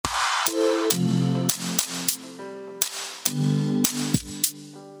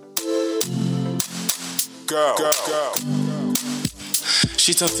Go.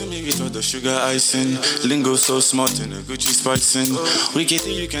 She talked to me with all the sugar icing. Lingo so smart and the Gucci spicing. We get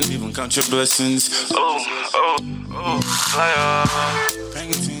it, you can't even count your blessings. Flyer.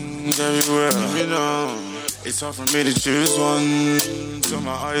 Paintings everywhere, you know. It's hard for me to choose one, so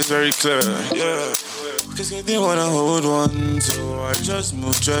my eyes very clear, yeah. Cause they didn't wanna hold one, so I just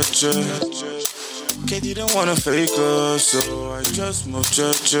moved Jeje. Katie didn't wanna fake love, so I just moved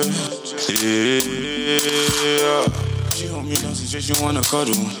Jeje. Yeah. She hold me down, she wanna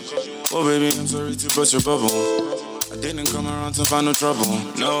cuddle. Oh baby, I'm sorry to burst your bubble. I didn't come around to find no trouble.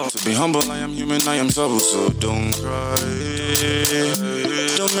 No, to be humble, I am human, I am trouble. So don't cry.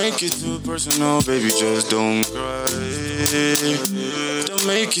 Don't make it too personal, baby, just don't cry. Don't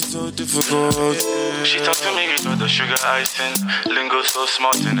make it so difficult. She talked to me with all the sugar icing. Lingo so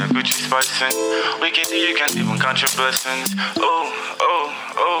smart and the Gucci spicing. We get it, you can't even count your blessings.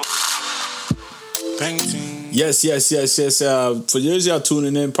 Painting. Yes. For those y'all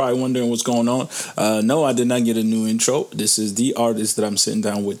tuning in, probably wondering what's going on. No, I did not get a new intro. This is the artist that I'm sitting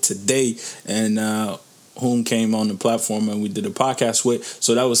down with today, and whom came on the platform and we did a podcast with.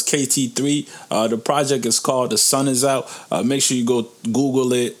 So that was KT3. The project is called The Sun Is Out. Make sure you go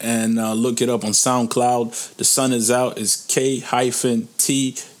Google it and look it up on SoundCloud. The Sun Is Out is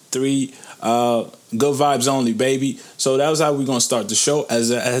K-T3. Good vibes only, baby. So that was how we're going to start the show. As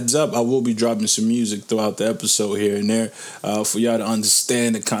a heads up, I will be dropping some music throughout the episode here and there for y'all to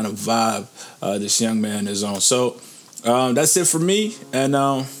understand the kind of vibe this young man is on. So that's it for me. And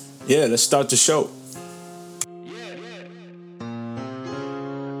let's start the show.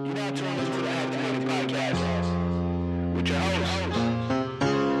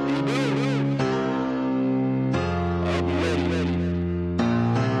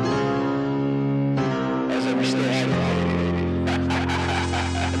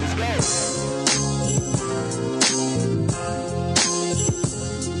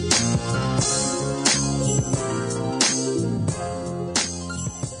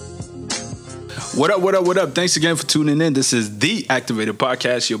 What up? Thanks again for tuning in. This is the Activated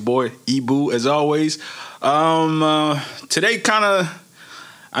Podcast. Your boy, Ibu, as always. Today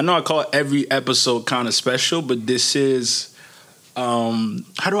I know I call every episode kind of special, but this is,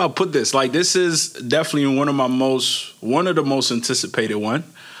 how do I put this? Like, this is definitely one of the most anticipated one.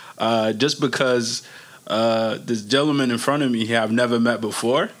 Just because this gentleman in front of me here I've never met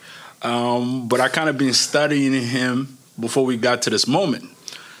before. But I kind of been studying him before we got to this moment.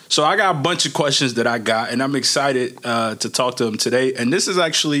 So I got a bunch of questions that I got, and I'm excited to talk to him today. And this is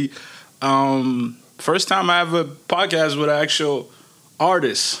actually first time I have a podcast with an actual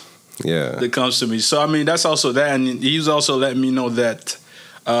artist that comes to me. So, I mean, that's also that. And he's also letting me know that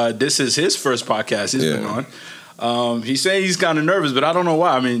this is his first podcast he's been on. He's saying he's kind of nervous, but I don't know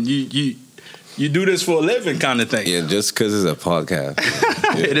why. I mean, you do this for a living kind of thing. Yeah, just because it's a podcast.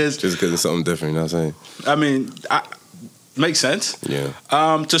 It is. Just because it's something different, you know what I'm saying? I mean, makes sense. Yeah.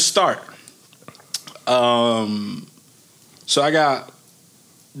 To start, so I got.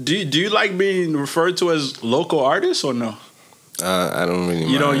 Do you like being referred to as local artists or no? I don't really.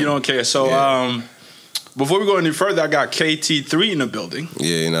 You don't care. So before we go any further, I got KT3 in the building.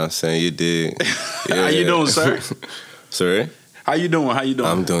 Yeah, you know what I'm saying. You did. Yeah. How you doing, sir? Sorry. How you doing?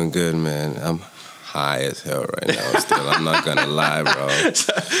 I'm doing good, man. I'm high as hell right now. Still, I'm not gonna lie, bro.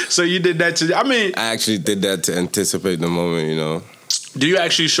 So you did that I actually did that to anticipate the moment, you know. Do you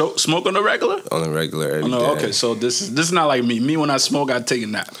actually smoke on the regular? On the regular, every day. Okay. So this is not like me. Me, when I smoke, I take a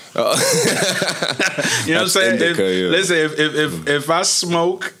nap. Oh. You know what I'm saying? Listen, if I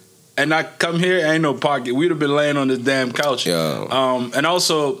smoke and I come here, ain't no pocket. We'd have been laying on this damn couch. Yeah. And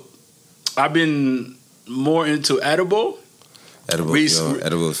also, I've been more into edible.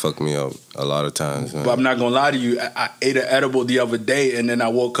 Edibles fuck me up a lot of times, man. But I'm not gonna lie to you, I ate an edible the other day and then I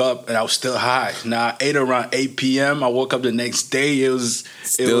woke up and I was still high. Now I ate around 8 p.m. I woke up the next day, it was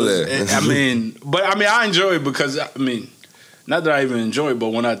there. I enjoy it because not that I even enjoy it,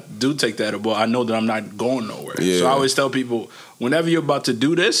 but when I do take the edible, I know that I'm not going nowhere. Yeah. So I always tell people, whenever you're about to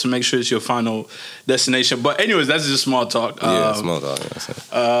do this, make sure it's your final destination. But anyways, that's just small talk. Small talk.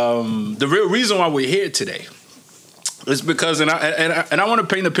 The real reason why we're here today, it's because, and I want to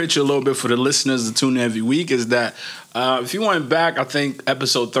paint a picture a little bit for the listeners that tune in every week, is that if you went back, I think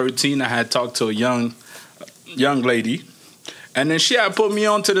episode 13, I had talked to a young lady, and then she had put me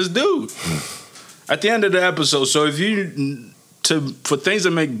on to this dude at the end of the episode. So if for things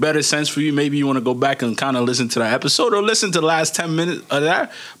that make better sense for you, maybe you want to go back and kind of listen to that episode or listen to the last 10 minutes of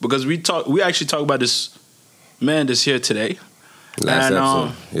that, because we actually talk about this man that's here today. Last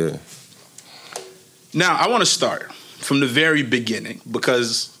episode, Now, I want to start from the very beginning,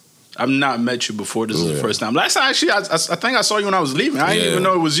 because I've not met you before. This is the first time. Last time, actually, I think I saw you when I was leaving. I didn't even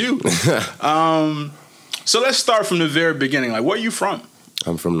know it was you. So let's start from the very beginning. Like, where are you from?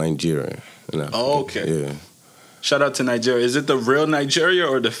 I'm from Nigeria. Oh, okay. Yeah. Shout out to Nigeria. Is it the real Nigeria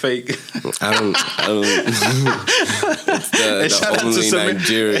or the fake? I don't it's the only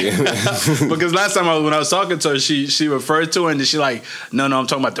Nigeria. Because last time when I was talking to her, she referred to it, and then she like, no, I'm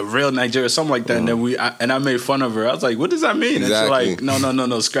talking about the real Nigeria, something like that. And then I made fun of her. I was like, what does that mean? Exactly. And she's like,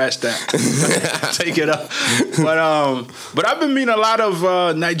 no, scratch that. Take it up. But I've been meeting a lot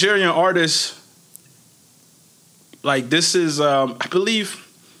of Nigerian artists. Like, this is, I believe,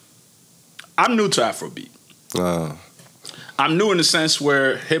 I'm new to Afrobeat. I'm new in the sense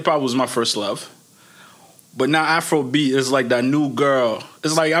where hip hop was my first love, but now Afrobeat is like that new girl.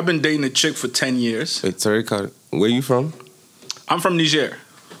 It's like I've been dating a chick for 10 years. Wait, sorry, where you from? I'm from Niger.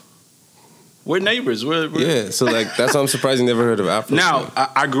 We're neighbors. Yeah, so like that's why I'm surprised you never heard of Afro. Now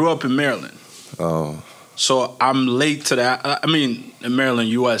I grew up in Maryland. Oh, so I'm late to that. I mean, in Maryland,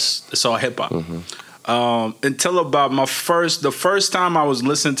 U.S., it's all hip hop. Until about the first time I was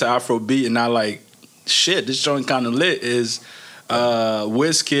listening to Afrobeat, and I like, shit, this joint kind of lit, is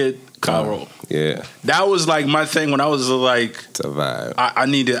Wizkid, Cairo. Yeah, that was like my thing when I was like, it's a vibe. I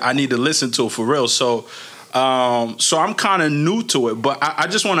need to listen to it for real. So I'm kind of new to it, but I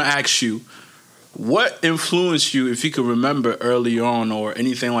just want to ask you, what influenced you, if you could remember early on or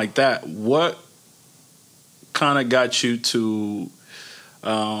anything like that? What kind of got you to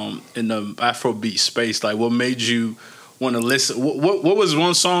in the Afrobeat space? Like, what made you want to listen? What was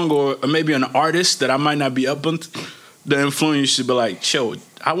one song or maybe an artist that I might not be up on that influenced you to be like, chill,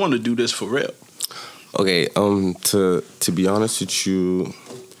 I want to do this for real? Okay, to be honest with you,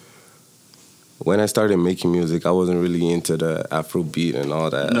 when I started making music, I wasn't really into the Afrobeat and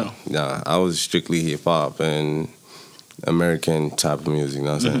all that. No. Nah, I was strictly hip hop and American type of music, you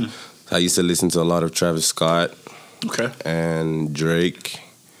know what I'm saying? I used to listen to a lot of Travis Scott. Okay. And Drake.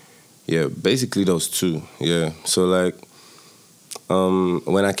 Yeah, basically those two. Yeah. So like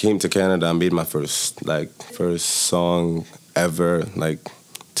when I came to Canada, I made my first song ever, like,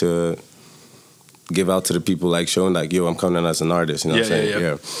 to give out to the people, like showing like, yo, I'm coming as an artist, you know what I'm saying?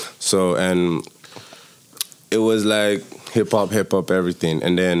 Yeah. So, and it was like hip hop, everything.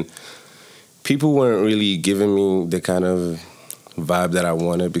 And then people weren't really giving me the kind of vibe that I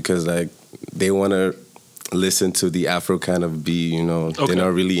wanted, because like they want to listen to the Afro kind of beat, you know. Okay. They're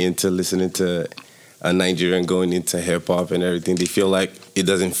not really into listening to a Nigerian going into hip hop and everything. They feel like it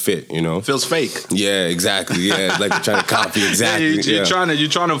doesn't fit, you know. Feels fake. Yeah, exactly. Yeah, it's like you're trying to copy exactly. You're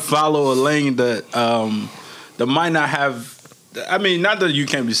trying to follow a lane that might not have. I mean, not that you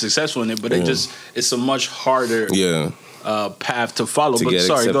can't be successful in it, but it's a much harder path to follow. But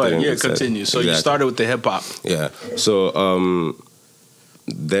sorry, go ahead. Yeah, continue. So you started with the hip hop. Yeah. So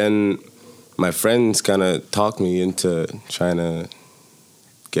then my friends kind of talked me into trying to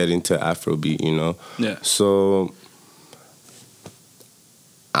get into Afrobeat, you know? Yeah. So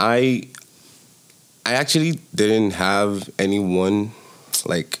I actually didn't have anyone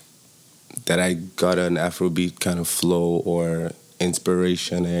like that I got an Afrobeat kind of flow or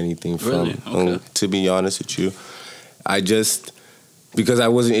inspiration or anything from. Okay. To be honest with you, because I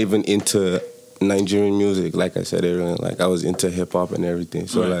wasn't even into Nigerian music, like I said earlier, like I was into hip hop and everything.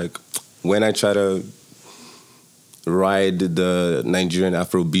 So like when I try to ride the Nigerian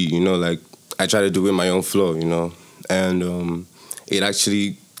Afrobeat, you know, like I try to do it my own flow, you know, and it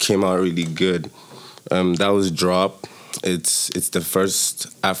actually came out really good. That was Drop. It's the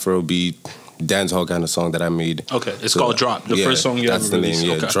first Afrobeat dancehall kind of song that I made. Okay, it's called Drop. The first song you ever released. That's the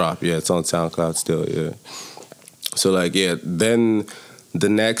name. Yeah, okay. Drop. Yeah, it's on SoundCloud still. Yeah. So like then the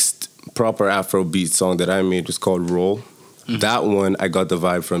next proper Afrobeat song that I made was called Roll. Mm-hmm. That one I got the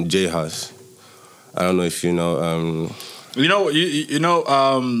vibe from J Hus. I don't know if you know. You know.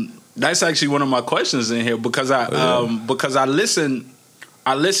 That's actually one of my questions in here, because I listen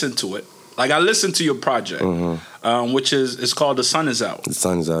to it. Like, I listened to your project, which it's called The Sun Is Out. The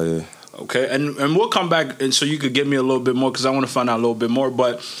Sun Is Out, yeah. Okay, and we'll come back, and so you could give me a little bit more, because I want to find out a little bit more.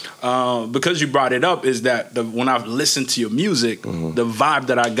 But because you brought it up, is that when I've listened to your music, the vibe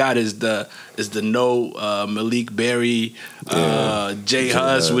that I got is the Malik Berry, J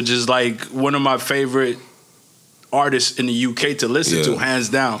Hus, which is like one of my favorite artists in the UK to listen to, hands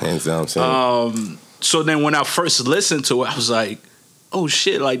down. Hands down. So then when I first listened to it, I was like, oh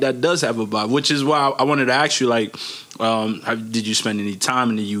shit, like that does have a vibe, which is why I wanted to ask you, like, did you spend any time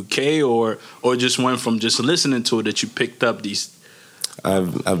in the UK or just went from just listening to it that you picked up these?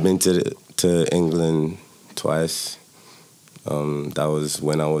 I've been to England twice. That was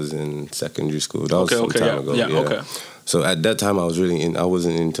when I was in secondary school. That was some time ago. Yeah, okay. So at that time, I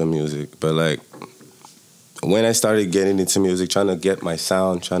wasn't into music, but like when I started getting into music, trying to get my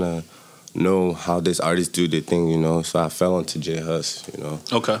sound, trying to know how this artist do their thing, you know. So I fell onto J Hus, you know.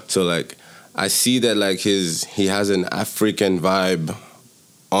 Okay. So like I see that like he has an African vibe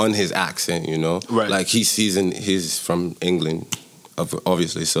on his accent, you know. Right. Like he's from England,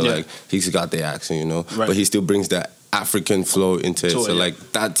 obviously. So like he's got the accent, you know. Right. But he still brings that African flow into it. So like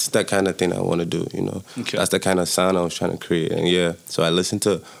that's the kind of thing I want to do, you know. Okay. That's the kind of sound I was trying to create. And yeah, so I listened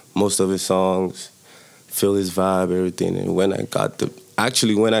to most of his songs, feel his vibe, everything. And when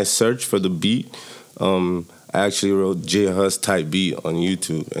I searched for the beat, I actually wrote J Hus type beat on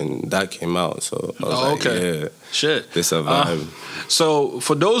YouTube, and that came out. So I was like, yeah, shit, this a vibe. So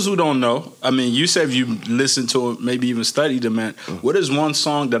for those who don't know, I mean, you said you listened to it, maybe even studied it, man. What is one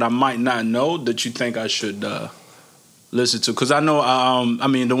song that I might not know that you think I should listen to? Because I know, I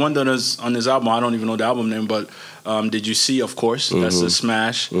mean, the one that is on this album, I don't even know the album name, but Did You See, of course, that's a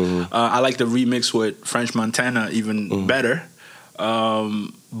smash. I like the remix with French Montana even better.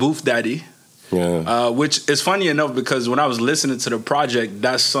 Booth Daddy. Yeah. Which is funny enough because when I was listening to the project,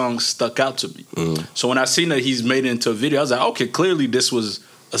 that song stuck out to me. So when I seen that he's made it into a video, I was like, okay, clearly this was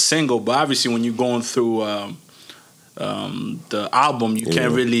a single. But obviously when you're going through the album, you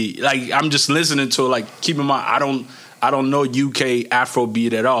can't really, like, I'm just listening to it. Like, keep in mind, I don't know UK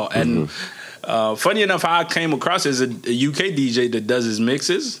Afrobeat at all. And funny enough, how I came across it is a UK DJ that does his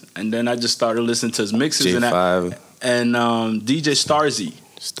mixes, and then I just started listening to his mixes. J5. And DJ Starzy.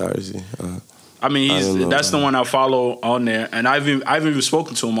 Starzy. I mean, that's the one I follow on there, and I've even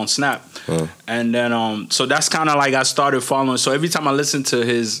spoken to him on Snap, and then so that's kind of like I started following. So every time I listen to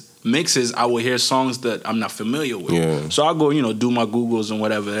his mixes, I would hear songs that I'm not familiar with. Yeah. So I go, do my Googles and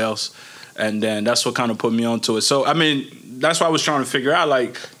whatever else, and then that's what kind of put me onto it. So I mean, that's why I was trying to figure out,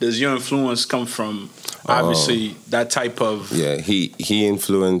 like, does your influence come from obviously that type of? Yeah, he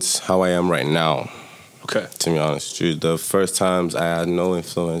influenced how I am right now. Okay. To be honest, the first times I had no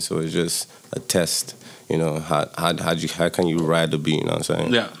influence. It was just a test. How can you ride the beat? You know what I'm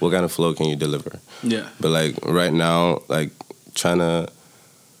saying? Yeah. What kind of flow can you deliver? Yeah. But like right now, like trying to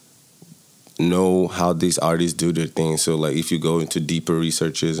know how these artists do their thing. So like if you go into deeper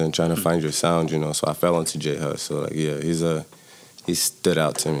researches and trying to find your sound, so I fell into J Hus. So like he stood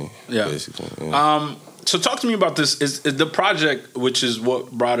out to me. Yeah. Basically. Yeah. So talk to me about this. Is the project, which is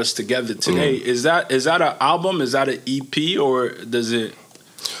what brought us together today, is that an album? Is that an EP, or does it?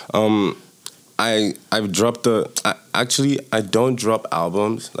 I've dropped I don't drop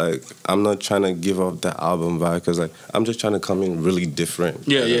albums. Like I'm not trying to give up the album vibe because like I'm just trying to come in really different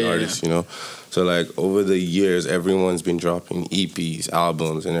as an artist, So like over the years, everyone's been dropping EPs,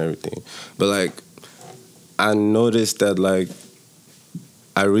 albums, and everything. But like I noticed that like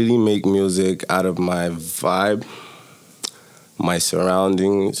I really make music out of my vibe, my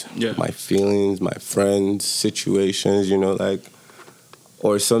surroundings, my feelings, my friends, situations, like,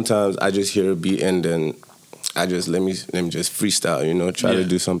 or sometimes I just hear a beat and then I just let me just freestyle, try to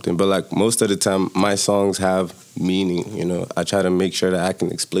do something. But like most of the time, my songs have meaning, I try to make sure that I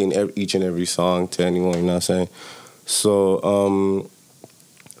can explain each and every song to anyone, you know what I'm saying? So, oh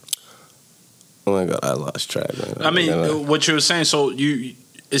my God, I lost track, man. I mean, what you were saying, so you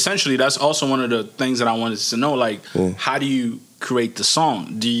essentially, that's also one of the things that I wanted to know, like, how do you create the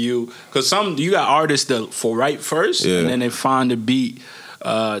song? Because you got artists that write first, and then they find a beat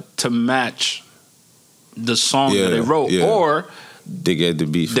to match the song that they wrote, or they get the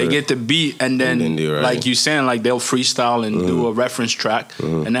beat. They get the beat, and then like you saying, like they'll freestyle and do a reference track,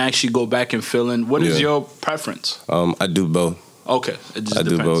 and actually go back and fill in. What is your preference? I do both. Okay, I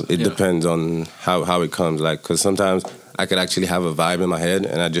do both. It depends on how it comes. Like, because sometimes I could actually have a vibe in my head,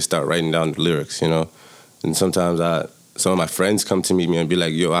 and I just start writing down the lyrics, And sometimes some of my friends come to meet me and be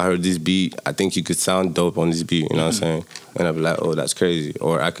like, "Yo, I heard this beat. I think you could sound dope on this beat." You know what I'm saying? And I'll be like, "Oh, that's crazy."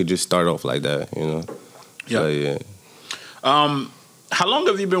 Or I could just start off like that, Yeah. So, yeah. How long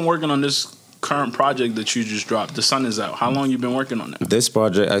have you been working on this current project that you just dropped? The Sun Is Out. How long you been working on that? This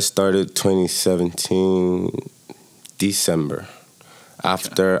project I started 2017 December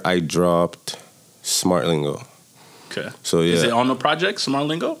after I dropped Smart Lingo. Okay. So yeah. Is it on the project, Smart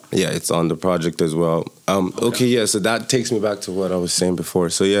Lingo? Yeah, it's on the project as well. Okay, so that takes me back to what I was saying before.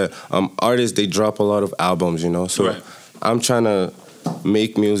 So yeah, artists, they drop a lot of albums, So I'm trying to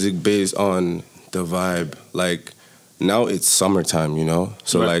make music based on the vibe. Like now it's summertime,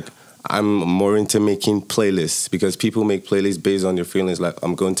 So like I'm more into making playlists because people make playlists based on their feelings. Like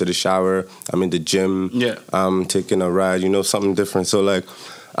I'm going to the shower, I'm in the gym, I'm taking a ride, something different. So like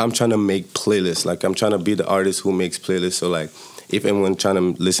I'm trying to make playlists. Like I'm trying to be the artist who makes playlists. So like if anyone trying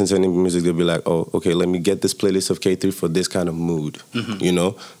to listen to any music, they'll be like, oh, okay, let me get this playlist of K3 for this kind of mood, you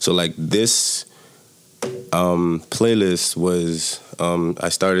know? So like this playlist was, I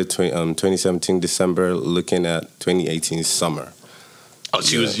started 2017 December looking at 2018 summer. Oh,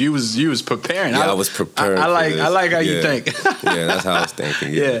 you was preparing. Yeah, I was preparing. I like how you think. Yeah, that's how I was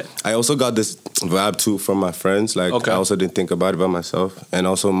thinking. Yeah. I also got this vibe too from my friends. Like I also didn't think about it by myself, and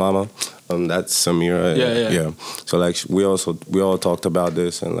also Mama, that's Samira. Yeah. So like we all talked about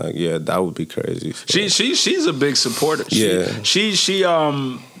this, and like that would be crazy. So. She's a big supporter. She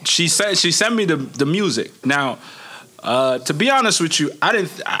sent me the music. Now, to be honest with you, I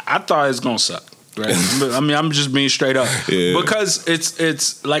thought it was gonna suck. Right. I mean, I'm just being straight up because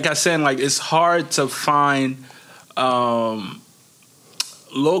it's like I said, like it's hard to find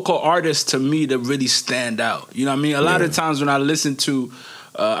local artists to me that really stand out. You know what I mean? A lot of times when I listen to,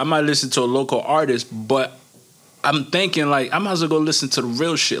 I might listen to a local artist, but I'm thinking like I might as well go listen to the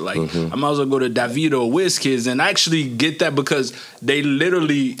real shit. Like I might as well go to Davido or Wizkid and actually get that because they deliver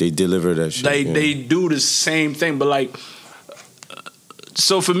that shit. They do the same thing, but like.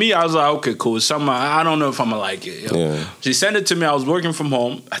 So for me, I was like, okay, cool. I don't know if I'm gonna like it. Yo. She sent it to me. I was working from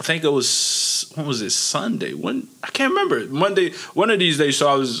home. I think it was Sunday? When I can't remember. Monday, one of these days.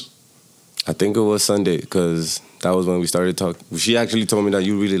 So I think it was Sunday because that was when we started talking. She actually told me that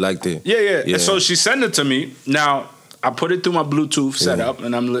you really liked it. Yeah. And so she sent it to me. Now I put it through my Bluetooth setup,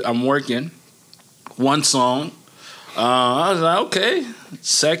 and I'm working. One song. I was like, okay.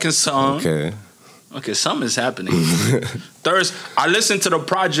 Second song. Okay, something's happening. Third, I listened to the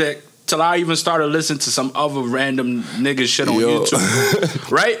project till I even started listening to some other random nigga shit on YouTube.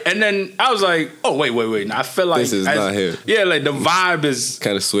 Right? And then I was like, oh, wait. Now, I feel like... This is not here. Yeah, like the vibe is...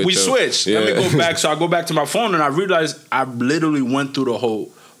 Kind of switched. We switched. Let me go back. So I go back to my phone and I realized I literally went through the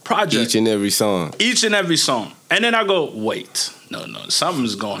whole project. Each and every song. And then I go, wait. No,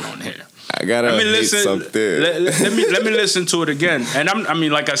 something's going on here. I gotta listen something. Let me listen to it again. And I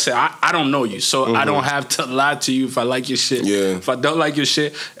mean, like I said, I don't know you, so I don't have to lie to you if I like your shit. Yeah. If I don't like your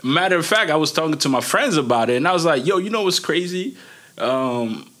shit. Matter of fact, I was talking to my friends about it, and I was like, yo, you know what's crazy?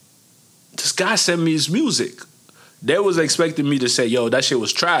 This guy sent me his music. They was expecting me to say, yo, that shit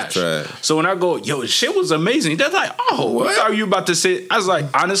was trash. So when I go, yo, shit was amazing. They're like, oh, what are you about to say? I was like,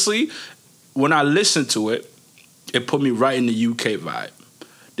 honestly, when I listened to it, it put me right in the UK vibe.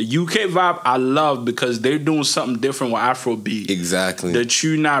 The UK vibe I love because they're doing something different with Afrobeat. Exactly. That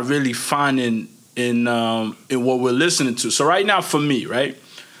you're not really finding in what we're listening to. So right now for me, right,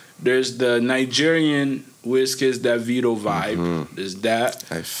 there's the Nigerian Wizkid Davido vibe. There's that.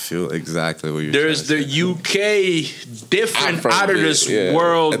 I feel exactly what you're saying. There's the UK different out of this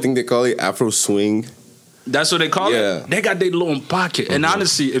world. I think they call it Afro swing. That's what they call it? They got their little pocket. And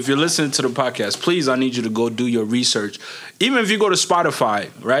honestly, if you're listening to the podcast, please, I need you to go do your research. Even if you go to Spotify,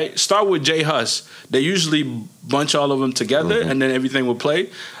 right? Start with J Hus. They usually bunch all of them together and then everything will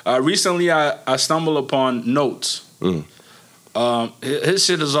play. Recently, I stumbled upon Notes. His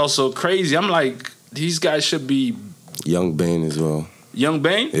shit is also crazy. I'm like, these guys should be... Young Bane as well. Young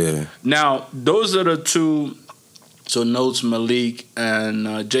Bane? Yeah. Now, those are the two... So Notes, Malik,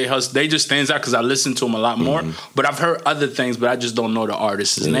 and J Hus, they just stands out because I listen to them a lot more. But I've heard other things, but I just don't know the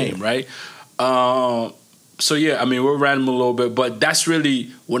artist's name, right? So yeah, I mean, we're random a little bit, but that's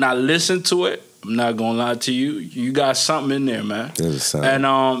really, when I listen to it, I'm not gonna lie to you, you got something in there, man.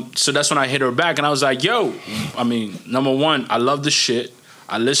 And so that's when I hit her back, and I was like, yo, I mean, number one, I love the shit.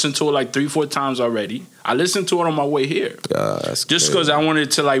 I listened to it like 3-4 times already. I listened to it on my way here. That's just because I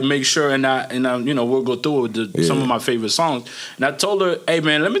wanted to like make sure, and I you know, we'll go through it with some of my favorite songs. And I told her, hey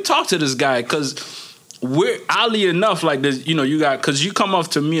man, let me talk to this guy because we're oddly enough like this. You know, you got, because you come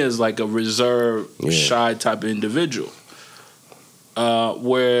off to me as like a reserved, shy type of individual,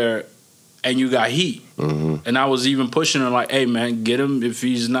 and you got heat. And I was even pushing her like, hey man, get him if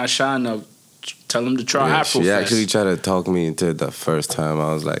he's not shy enough. Tell him to try Afrofest. She actually tried to talk me into it the first time.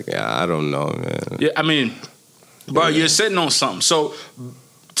 I was like, I don't know, man. Yeah, I mean, bro, you're sitting on something. So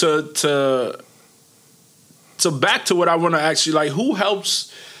to back to what I want to ask you, like, who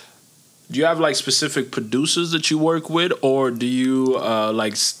helps? Do you have like specific producers that you work with, or do you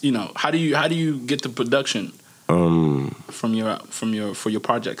like, you know, how do you get the production for your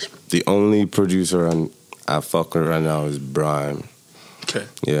projects? The only producer I fuck with right now is Brian. Okay.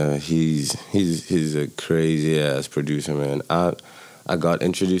 Yeah, he's a crazy ass producer, man. I got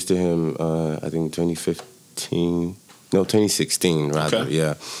introduced to him I think 2016 rather. Okay.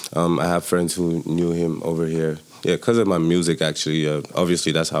 Yeah. I have friends who knew him over here. Yeah, because of my music actually.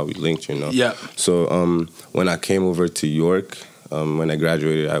 Obviously that's how we linked, you know. Yeah. So when I came over to York, When I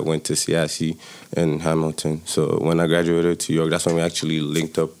graduated, I went to CIC in Hamilton. So when I graduated to York, that's when we actually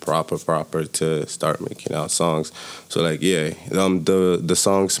linked up proper to start making out songs. So like, yeah, the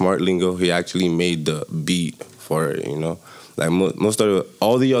song Smart Lingo, he actually made the beat for it, you know. Like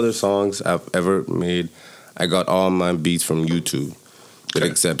all the other songs I've ever made, I got all my beats from YouTube. But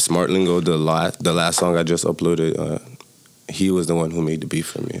except Smart Lingo, the last song I just uploaded, he was the one who made the beat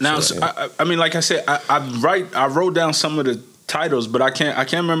for me. Now, so, yeah. I mean, like I said, I wrote down some of the titles, but I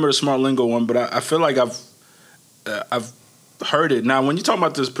can't remember the Smart Lingo one. But I feel like I've heard it. Now, when you talk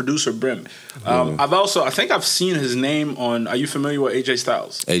about this producer Brim, I think I've seen his name on. Are you familiar with AJ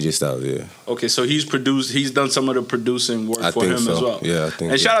Styles? AJ Styles, yeah. Okay, so he's done some of the producing work for him so. as well. Yeah, I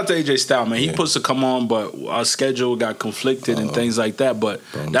think. And shout out to AJ Styles, man. He supposed to come on, but our schedule got conflicted and things like that. But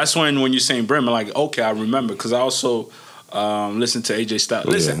that's when you're saying Brim, I'm like, okay, I remember, because I also listen to AJ Styles.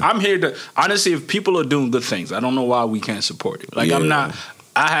 Listen, I'm here to honestly, if people are doing good things, I don't know why we can't support it. Like I'm not.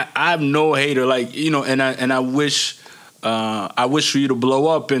 I have no hater. Like, you know, and I wish. I wish for you to blow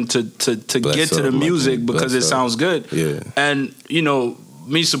up and to get to the music because it sounds good. Yeah. And, you know,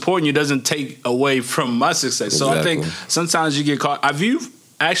 me supporting you doesn't take away from my success. So I think sometimes you get caught. Have you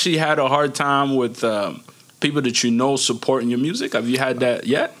actually had a hard time with people that you know supporting your music? Have you had that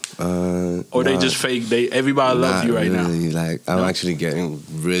yet? Or they just fake? Everybody loves you right really. now. Like I'm actually getting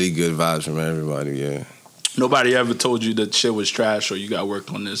really good vibes from everybody. Yeah. Nobody ever told you that shit was trash or you got to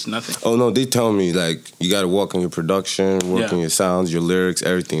work on this? Nothing? Oh, no, they tell me, like, you got to work on your production, work on your sounds, your lyrics,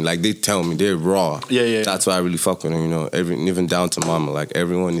 everything. Like, they tell me. They're raw. Yeah. That's why I really fuck with them, you know. Even down to mama. Like,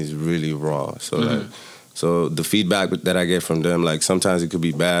 everyone is really raw. So, like, so the feedback that I get from them, like, sometimes it could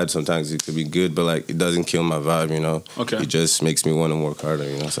be bad, sometimes it could be good, but, like, it doesn't kill my vibe, you know. Okay. It just makes me want to work harder,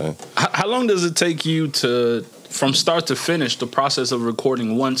 you know what I'm saying? How long does it take you to, from start to finish, the process of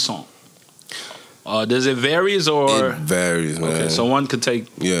recording one song? Does it varies or? It varies, man. Okay, so one could take.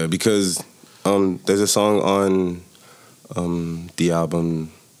 Yeah, because there's a song on the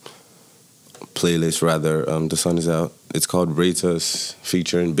album playlist, rather. The Sun Is Out. It's called Rate Us,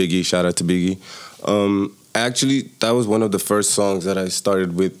 featuring Biggie. Shout out to Biggie. Actually, that was one of the first songs that I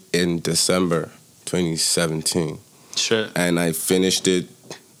started with in December 2017. Sure. And I finished it.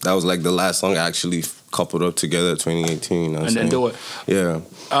 That was like the last song I actually coupled up together 2018. You know and then do it. Yeah.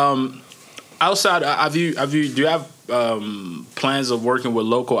 Outside, do you have plans of working with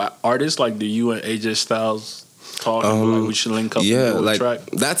local artists? Like, do you and AJ Styles talk? Like we should link up. Yeah, and do like a track?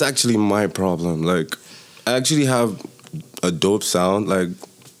 That's actually my problem. Like, I actually have a dope sound. Like,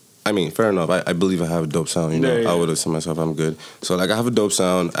 I mean, fair enough. I believe I have a dope sound. You know, I would have said myself I'm good. So like, I have a dope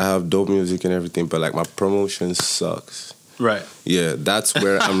sound. I have dope music and everything. But like, my promotion sucks. Right. Yeah, that's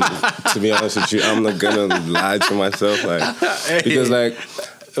where I'm. To be honest with you, I'm not gonna lie to myself. Like, because like.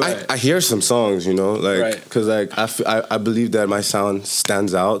 Right. I hear some songs, you know, like, because like I believe that my sound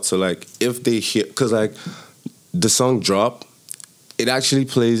stands out. So like, if they hear, because like the song Drop, it actually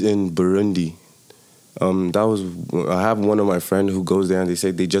plays in Burundi. I have one of my friends who goes there and they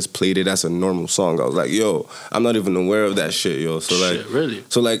say they just played it as a normal song. I was like, yo, I'm not even aware of that shit, yo. So like, really?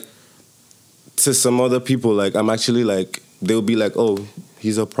 So like, to some other people, like, I'm actually like, they'll be like, oh,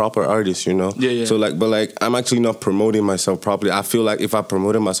 he's a proper artist, you know? Yeah. So like, but like, I'm actually not promoting myself properly. I feel like if I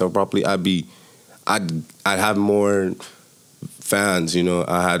promoted myself properly, I'd have more fans, you know?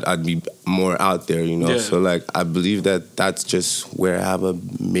 I'd be more out there, you know? Yeah. So like, I believe that that's just where I have a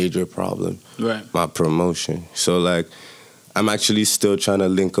major problem. Right. My promotion. So like, I'm actually still trying to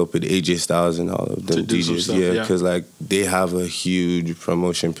link up with AJ Styles and all of them DJs. Yeah, because like, they have a huge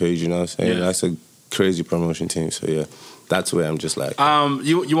promotion page, you know what I'm saying? Yeah. That's a crazy promotion team, so yeah. That's where I'm just like...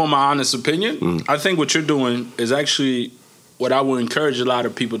 You want my honest opinion? I think what you're doing is actually what I would encourage a lot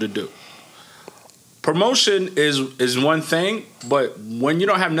of people to do. Promotion is one thing, but when you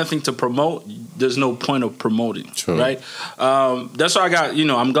don't have nothing to promote, there's no point of promoting, right? That's why I got, you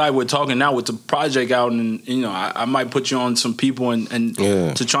know, I'm glad we're talking now with the project out, and, you know, I might put you on some people and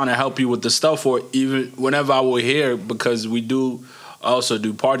to trying to help you with the stuff, or even whenever I will hear, because we do... I also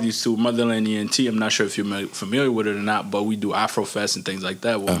do parties too, Motherland ENT. I'm not sure if you're familiar with it or not, but we do Afrofest and things like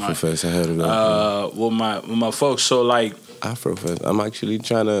that. Afrofest, I heard of that. With my folks. So like Afrofest, I'm actually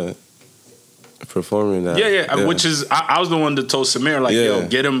trying to perform in that. Yeah. Which is I was the one that told Samir like, yo,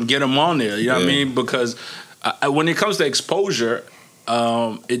 get him on there. You know what I mean? Because when it comes to exposure,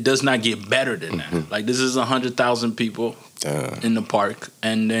 it does not get better than that. Like, this is 100,000 people in the park,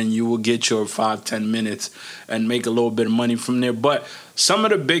 and then you will get your 5-10 minutes and make a little bit of money from there. But some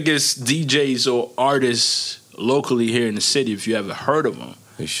of the biggest DJs or artists locally here in the city, if you ever heard of them,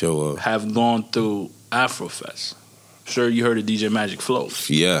 they show up, have gone through Afrofest. Sure, you heard of DJ Magic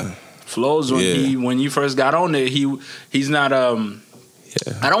Flows. Yeah. Flows when he first got on there, he's not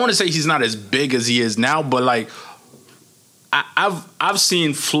I don't want to say he's not as big as he is now, but like I've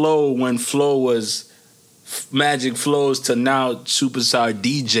seen Flow when Flow was Magic Flows to now superstar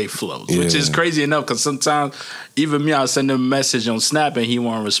DJ Flows, which is crazy enough because sometimes even me, I'll send him a message on Snap and he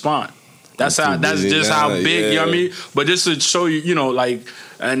won't respond. That's just how big, you know what I mean? But just to show you, you know, like,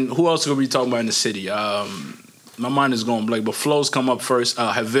 and who else are we talking about in the city? My mind is going blank, but Flows come up first.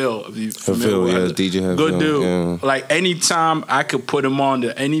 Havil, DJ Havil. Good dude. Yeah. Like anytime I could put him on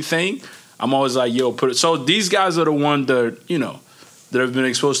to anything, I'm always like, yo, put it. So these guys are the ones that, you know, that have been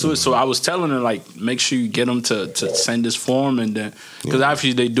exposed to it. So I was telling them, like, make sure you get them to send this form, and then because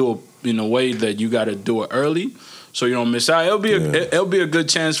actually they do it in a way that you got to do it early, so you don't miss out. It'll be a good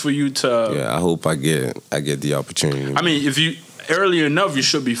chance for you to. Yeah, I hope I get the opportunity. I mean, if you early enough, you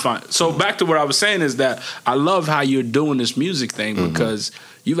should be fine. So back to what I was saying is that I love how you're doing this music thing because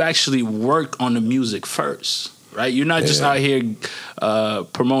you've actually worked on the music first. Right, you're not just out here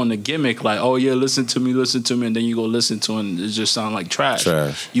promoting the gimmick like, oh yeah, listen to me, and then you go listen to it and it just sound like trash.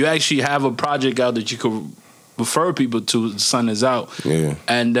 You actually have a project out that you could refer people to. The Sun Is Out,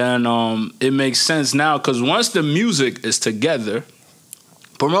 and then it makes sense now because once the music is together,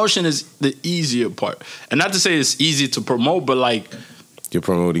 promotion is the easier part. And not to say it's easy to promote, but like you're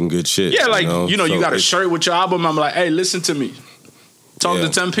promoting good shit. Yeah, like you got a shirt with your album. I'm like, hey, listen to me. Talk to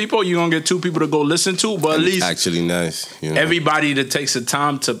 10 people, you're going to get 2 people to go listen to, but at least actually nice. You know? Everybody that takes the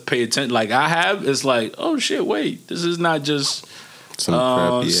time to pay attention, like I have, it's like, oh shit, wait, this is not just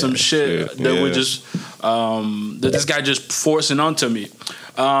some shit that we're just, that this guy just forcing onto me.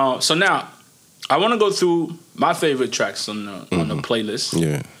 So now, I want to go through my favorite tracks on the playlist.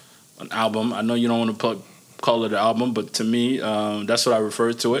 Yeah. An album. I know you don't want to call it an album, but to me, that's what I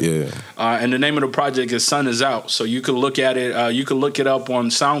refer to it. Yeah. And the name of the project is Sun Is Out, so you can look at it. You can look it up on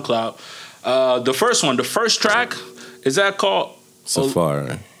SoundCloud. The first track, is that called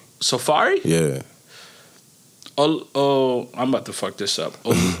Safari? Safari? Yeah. Oh, I'm about to fuck this up.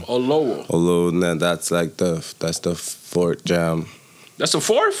 Olowo. Olowo, that's the fourth jam. That's the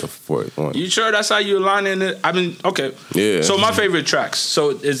fourth? The fourth one. You sure that's how you align in it? I mean, okay. Yeah. So my favorite tracks.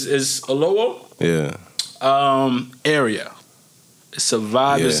 So is Olowo? Yeah. Area. It's a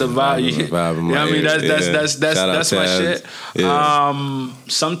vibe. Yeah, it's a vibe. You know what I mean? That's my shit. Yeah.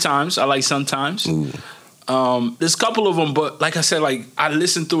 Sometimes I like sometimes. There's a couple of them, but like I said, like I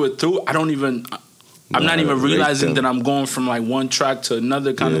listen through it through. I'm not even realizing that I'm going from like one track to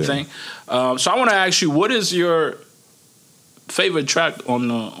another kind of thing. So I want to ask you, what is your favorite track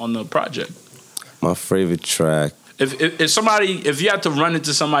on the project? My favorite track. If you had to run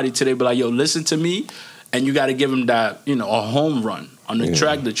into somebody today, be like, yo, listen to me, and you got to give them that, a home run on the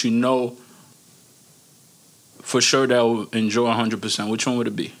track that you know for sure they'll enjoy 100%. Which one would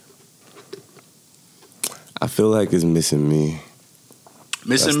it be? I feel like it's Missing Me.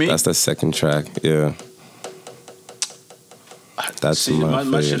 Missing Me? That's the second track, yeah. That's my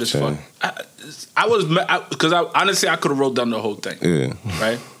favorite shit is fun. Because honestly, I could have wrote down the whole thing. Yeah.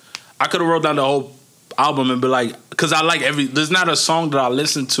 Right? I could have wrote down the whole album and be like, because I like there's not a song that I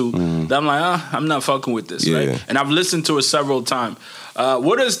listen to that I'm like, I'm not fucking with this, right? And I've listened to it several times.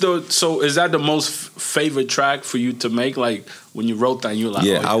 Is that the most favorite track for you to make? Like when you wrote that, you were like,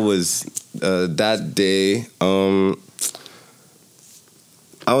 I was that day.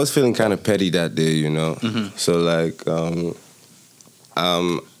 I was feeling kind of petty that day, So like,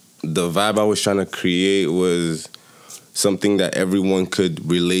 the vibe I was trying to create was something that everyone could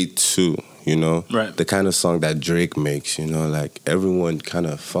relate to. Right. The kind of song that Drake makes, like everyone kind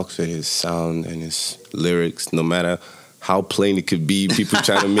of fucks with his sound and his lyrics, no matter how plain it could be. People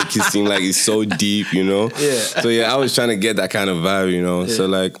trying to make it seem like it's so deep, Yeah. So I was trying to get that kind of vibe, Yeah. So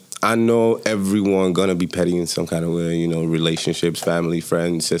like, I know everyone gonna be petty in some kind of way, relationships, family,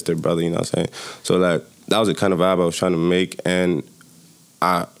 friends, sister, brother, you know what I'm saying? So like, that was the kind of vibe I was trying to make, and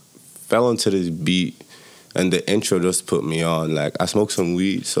I fell into this beat. And the intro just put me on. Like, I smoked some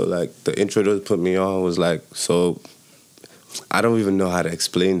weed, so, like, the intro just put me on was, like, so... I don't even know how to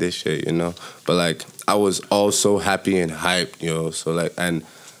explain this shit, But, like, I was all so happy and hyped, So, like, and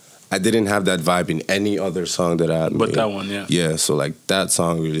I didn't have that vibe in any other song that I had made. But that one, yeah. Yeah, so, like, that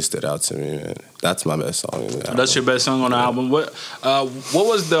song really stood out to me, man. That's my best song in the album. That's your best song on the album. What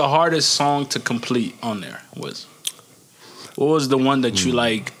was the hardest song to complete on there? What was the one that you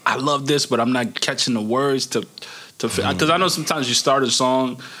like, I love this, but I'm not catching the words to because I know sometimes you start a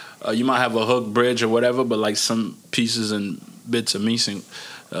song, you might have a hook, bridge, or whatever, but like some pieces and bits are missing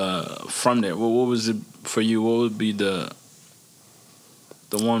from there. What was it for you? What would be the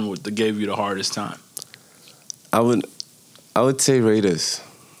one that gave you the hardest time? I would say Raiders.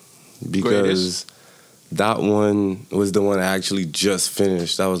 because that one was the one I actually just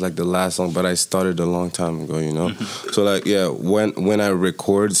finished. That was like the last song, but I started a long time ago, you know? So like, yeah, when I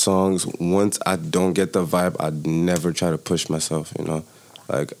record songs, once I don't get the vibe, I never try to push myself, you know?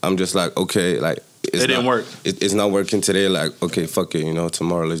 Like, I'm just like, okay, like, it didn't work. It's not working today, like, okay, fuck it, you know,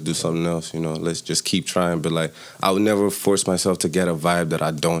 tomorrow let's do something else, you know? Let's just keep trying. But like, I would never force myself to get a vibe that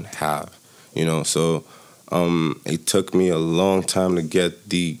I don't have, you know? So it took me a long time to get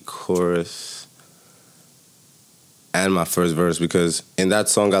the chorus and my first verse, because in that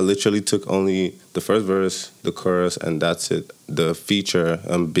song I literally took only the first verse, the chorus, and that's it. The feature,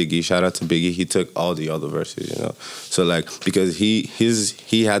 Biggie, shout out to Biggie, he took all the other verses, you know. So like, because he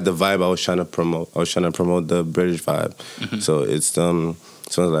had the vibe I was trying to promote. I was trying to promote the British vibe. So it's so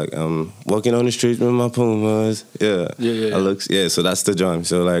like walking on the streets with my Pumas, yeah. So that's the drum.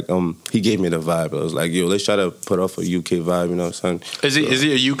 So like he gave me the vibe. I was like, yo, let's try to put off a UK vibe, you know, son. Is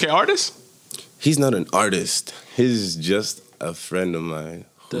he a UK artist? He's not an artist. He's just a friend of mine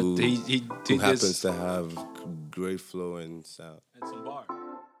who happens to have great flow and sound. And some bar.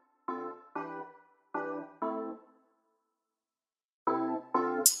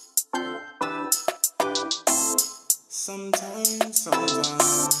 Sometimes,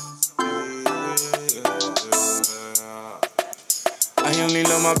 I only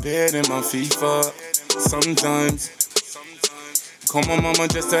love my bed and my FIFA. Sometimes, call my mama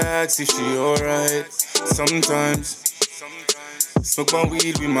just to ask if she alright. Sometimes, smoke my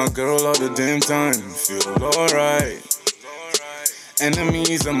weed with my girl all the damn time. Feel alright.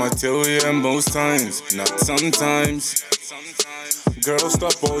 Enemies on my tail, yeah, most times, not sometimes. Girl,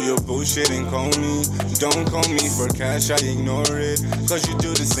 stop all your bullshit and call me. Don't call me for cash, I ignore it. Cause you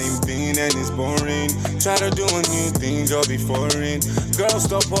do the same thing and it's boring. Try to do a new thing, you'll be foreign. Girl,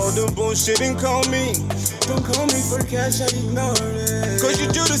 stop all the bullshit and call me. Don't call me for cash, I ignore it. Cause you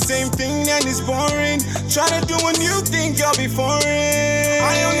do the same thing and it's boring. Try to do a new thing, you'll be foreign.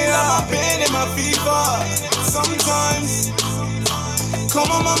 I only love my bed and my FIFA. Sometimes call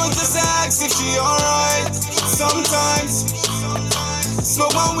my mama just to ask if she alright. Sometimes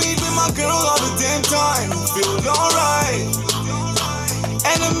smoke my weed with my girl all the damn time. Feel alright.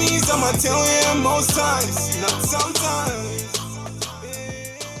 Enemies on my tail, yeah, most times, not sometimes.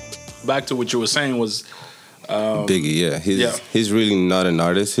 Back to what you were saying was Biggie, yeah. He's really not an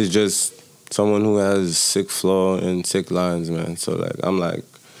artist. He's just someone who has sick flow and sick lines, man. So like, I'm like,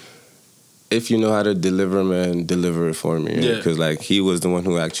 if you know how to deliver, man, deliver it for me. Because like, he was the one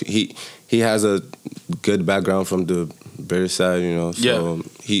who actually he has a good background from the British side, you know. So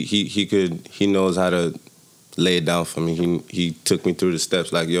he knows how to lay it down for me. He took me through the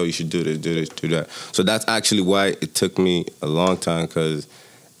steps, like, yo, you should do this, do that. So that's actually why it took me a long time, because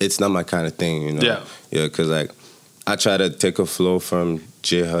it's not my kind of thing, you know. Yeah, because like, I try to take a flow from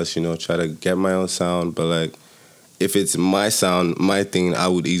J Hus, you know, try to get my own sound, but like, if it's my sound, my thing, I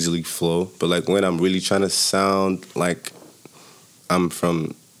would easily flow. But like, when I'm really trying to sound like I'm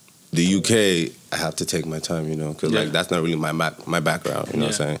from the UK, I have to take my time, you know, because like, that's not really my background, you know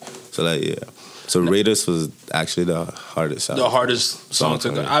what I'm saying? So like, yeah. So Raiders was actually the hardest song. The hardest song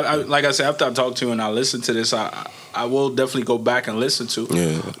to go. I like I said, after I talked to you and I listened to this, I will definitely go back and listen to.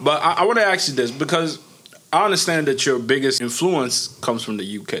 Yeah. But I want to ask you this, because I understand that your biggest influence comes from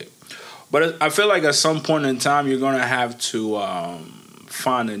the UK. But I feel like at some point in time, you're going to have to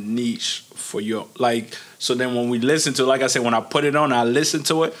find a niche for your, like, so then when we listen to it, like I said, when I put it on, I listen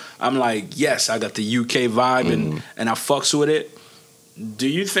to it, I'm like, yes, I got the UK vibe and I fucks with it. Do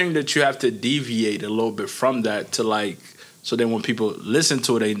you think that you have to deviate a little bit from that to like, so then when people listen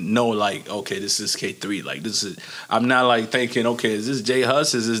to it, they know like, okay, this is K3. Like, this is, I'm not like thinking, okay, is this J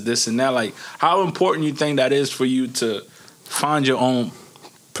Hus? Is this and that? Like, how important you think that is for you to find your own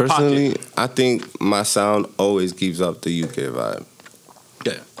Personally, pocket? I think my sound always gives up the UK vibe.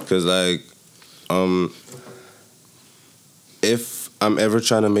 Yeah. Because like, if I'm ever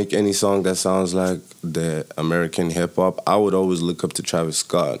trying to make any song that sounds like the American hip hop, I would always look up to Travis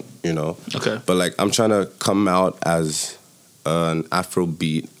Scott, you know? Okay. But like, I'm trying to come out as an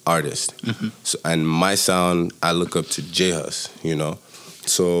Afrobeat artist. So, and my sound, I look up to J Hus, you know?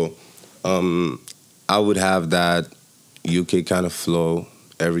 So I would have that UK kind of flow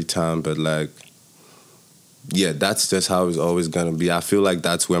every time, but like, yeah, that's just how it's always gonna be. I feel like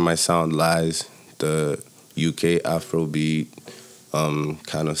that's where my sound lies, the UK Afrobeat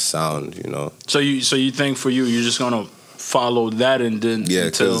kind of sound, you know. So you think for you, you're just gonna follow that and then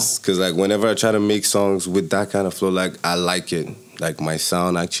because like whenever I try to make songs with that kind of flow, like I like it. Like my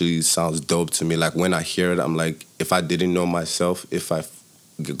sound actually sounds dope to me. Like when I hear it, I'm like, if I didn't know myself, if I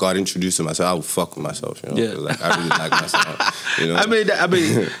got introduced to myself, I would fuck with myself. You know, Yeah. like I really like myself. You know, I mean,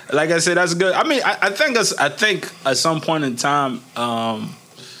 like I said, that's good. I mean, I think at some point in time,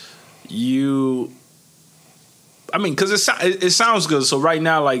 because it sounds good. So right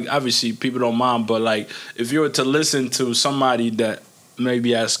now, like obviously people don't mind, but like if you were to listen to somebody that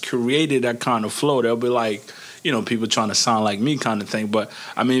maybe has created that kind of flow, they'll be like, you know, people trying to sound like me kind of thing. But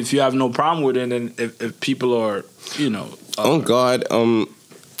I mean, if you have no problem with it, and if people are, you know, oh God,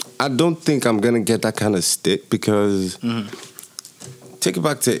 I don't think I'm gonna get that kind of stick because take it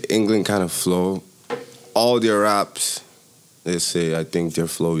back to England kind of flow. All their raps, they say, I think their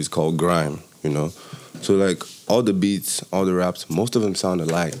flow is called grime. You know, so like all the beats, all the raps, most of them sound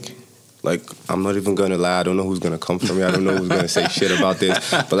alike. Like, I'm not even gonna lie, I don't know who's gonna come for me. I don't know who's gonna say shit about this.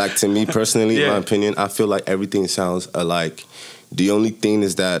 But like to me personally, in my opinion, I feel like everything sounds alike. The only thing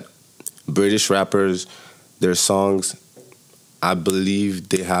is that British rappers, their songs, I believe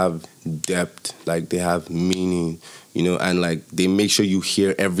they have depth, like they have meaning, you know, and like they make sure you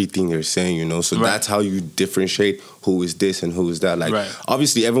hear everything they're saying, you know. So that's how you differentiate who is this and who is that. Like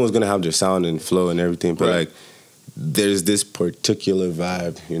obviously everyone's gonna have their sound and flow and everything, but like there's this particular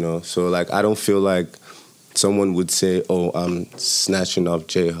vibe, you know. So like I don't feel like someone would say, "Oh, I'm snatching off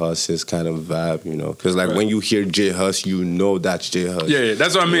J Hus's kind of vibe," you know, because like when you hear J Hus, you know that's J Hus. Yeah,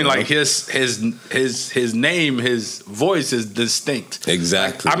 that's what I mean. Know? Like his name, his voice is distinct.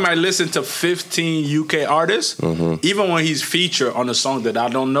 Exactly. Like, I might listen to 15 UK artists, even when he's featured on a song that I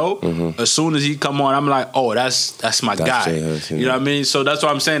don't know. As soon as he come on, I'm like, "Oh, that's my guy." J-Hus, you know what I mean? So that's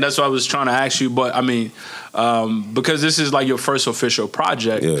what I'm saying. That's what I was trying to ask you. But I mean, because this is like your first official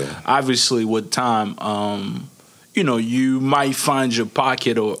project, obviously with time, you know, you might find your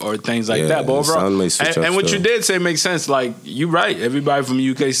pocket or things like that. But overall, and what you did say makes sense. Like, you're right. Everybody from the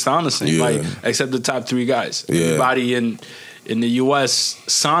UK sound the same, like except the top 3 guys. Everybody in the US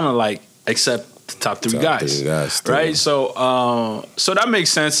sound alike except the top three guys right? So so that makes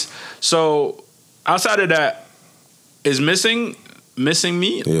sense. So outside of that, is Missing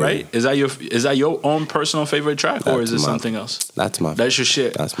Me, right? Is that your own personal favorite track, or is it something else? That's your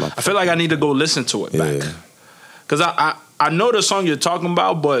shit. I feel like I need to go listen to it back, because I know the song you're talking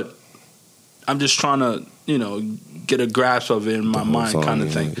about, but I'm just trying to, you know, get a grasp of it in my mind, kind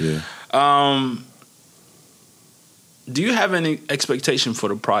of thing. Do you have any expectation for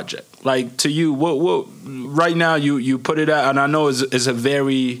the project? Like, to you, what right now you put it out, and I know it's a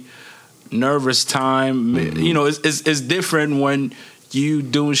very nervous time. You know, it's different when you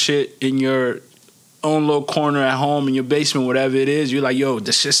doing shit in your own little corner at home in your basement, whatever it is. You're like, yo,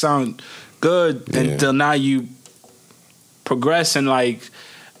 this shit sound good, until now you progress, and like,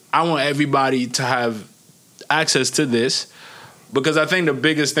 I want everybody to have access to this, because I think the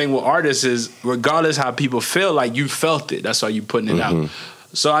biggest thing with artists is, regardless how people feel, like, you felt it. That's why you putting it out.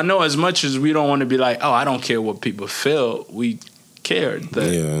 So I know, as much as we don't want to be like, oh, I don't care what people feel, we care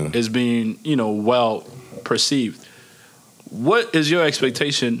that it's being, you know, well perceived. What is your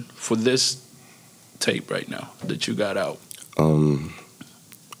expectation for this tape right now that you got out?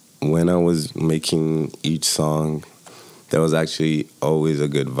 When I was making each song, there was actually always a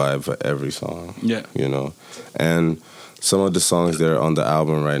good vibe for every song. You know? And some of the songs that are on the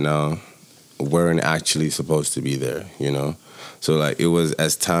album right now weren't actually supposed to be there, you know? So, like, it was,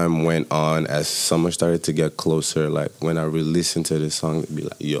 as time went on, as summer started to get closer, like, when I re-listened to this song, it'd be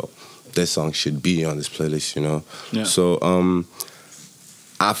like, yo, this song should be on this playlist, you know? So,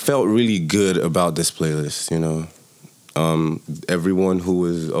 I felt really good about this playlist, you know? Everyone who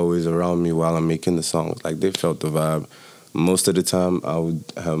was always around me while I'm making the songs, like, they felt the vibe. Most of the time,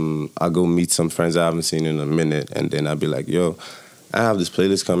 I go meet some friends I haven't seen in a minute, and then I'd be like, yo, I have this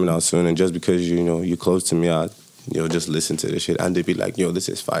playlist coming out soon, and just because, you know, you're close to me, just listen to this shit. And they'd be like, yo, this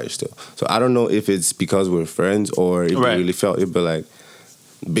is fire still. So I don't know if it's because we're friends or if they really felt it, but like,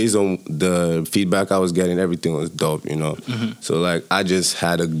 based on the feedback I was getting, everything was dope, you know? So like, I just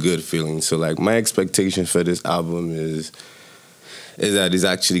had a good feeling. So like, my expectation for this album is that it's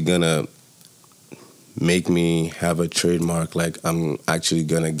actually gonna make me have a trademark. Like, I'm actually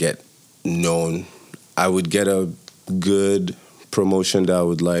gonna get known. I would get a good promotion that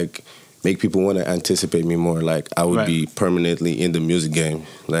would like make people want to anticipate me more. Like, I would be permanently in the music game.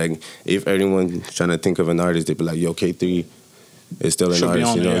 Like, if everyone's trying to think of an artist, they'd be like, yo, K3 is still an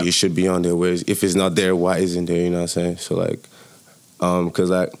artist, you know, you should be on there. Whereas if it's not there, why isn't there, you know what I'm saying? So like, because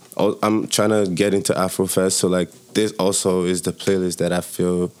like, I'm trying to get into Afrofest, so like, this also is the playlist that I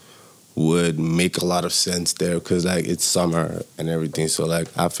feel would make a lot of sense there, because like, it's summer and everything, so like,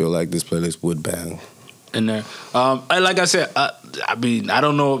 I feel like this playlist would bang in there. Like I said, I mean, I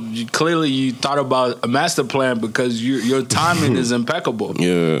don't know. Clearly, you thought about a master plan because your timing is impeccable.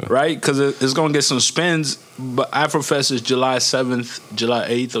 Yeah. Right? Because it's going to get some spins. But Afrofest is July 7th, July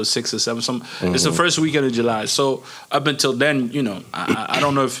 8th, or 6th or 7th. It's the first weekend of July. So up until then, you know, I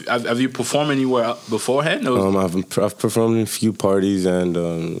don't know if have you performed anywhere beforehand? I've performed in a few parties and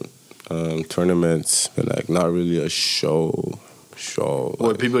tournaments, but like not really a show.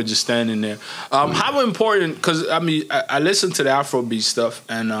 Where people are just standing there. How important? Because I mean, I listen to the Afrobeat stuff,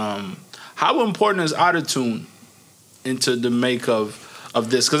 and how important is autotune into the make of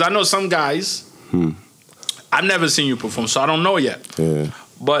this? Because I know some guys. I've never seen you perform, so I don't know yet. Yeah.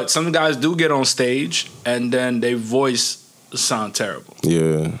 But some guys do get on stage, and then their voice sound terrible.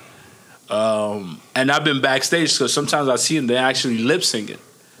 Yeah. And I've been backstage, so sometimes I see them. They actually lip syncing.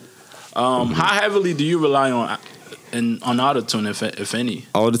 How heavily do you rely on autotune, if any?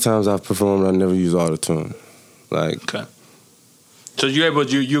 All the times I've performed, I never use autotune. Like, okay. So you're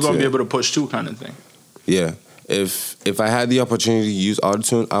gonna be able to push through, kind of thing. Yeah. If I had the opportunity to use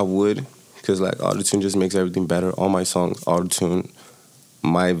autotune, I would, because like autotune just makes everything better. All my songs, autotune.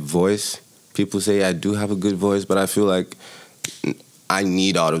 My voice, people say I do have a good voice, but I feel like I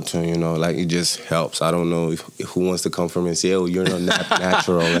need autotune, you know, like it just helps. I don't know who wants to come from me and say, oh, you're not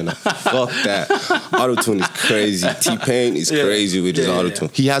natural. And fuck that. Autotune is crazy. T-Pain is crazy with his autotune. Yeah.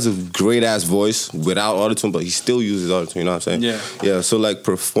 He has a great ass voice without autotune, but he still uses autotune, you know what I'm saying? Yeah. Yeah, so like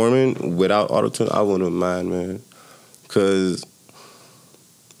performing without autotune, I wouldn't mind, man. Because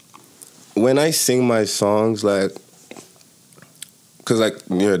when I sing my songs, like, because like,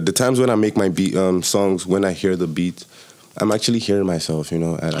 yeah, the times when I make my songs, when I hear the beat, I'm actually hearing myself, you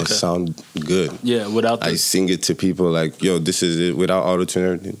know, and I sound good. Yeah, without I sing it to people like, yo, this is it, without auto-tune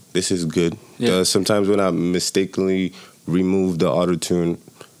and everything. This is good. Yeah. Sometimes when I mistakenly remove the auto-tune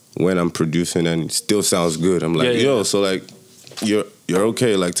when I'm producing and it still sounds good, I'm like, so like, you're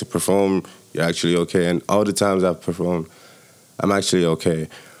okay, like to perform, you're actually okay. And all the times I've performed, I'm actually okay.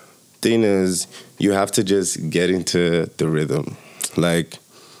 Thing is, you have to just get into the rhythm. Like,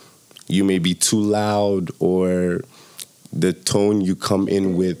 you may be too loud or the tone you come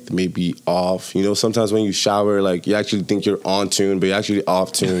in with may be off. You know, sometimes when you shower, like, you actually think you're on tune, but you're actually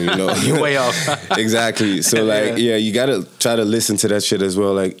off tune, you know? You're way off. Exactly. So, like, you got to try to listen to that shit as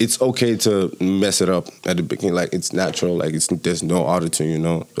well. Like, it's okay to mess it up at the beginning. Like, it's natural. Like, there's no auto-tune, you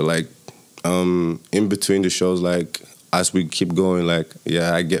know? But, like, in between the shows, like, as we keep going, like,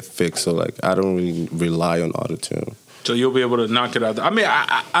 I get fixed. So, like, I don't really rely on auto-tune. So you'll be able to knock it out. I mean,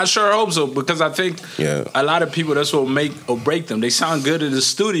 I sure hope so, because I think a lot of people, that's what make or break them. They sound good in the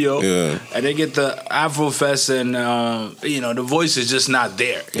studio, and they get the Afrofest, and you know, the voice is just not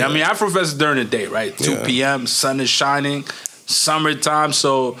there. You know what I mean, Afrofest is during the day, right? 2 p.m., sun is shining, summertime,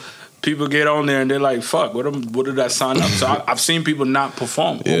 so people get on there and they're like, fuck, what did I sign up? So I've seen people not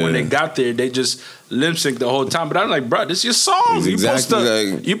perform. But when they got there, they just lip sync the whole time. But I'm like, bro, this is your song. You're supposed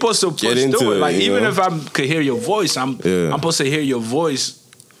to push through it. Like, even if I could hear your voice, I'm supposed to hear your voice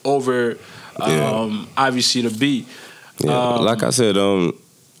over obviously the beat. Like I said,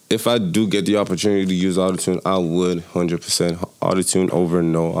 if I do get the opportunity to use autotune, I would 100% autotune over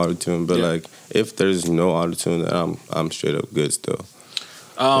no autotune. But like, if there's no autotune, then I'm straight up good still.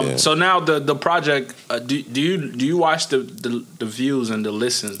 So now the project, do you watch the views and the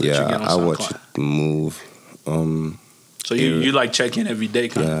listens that you get on SoundCloud? I watch it move. So you like check in every day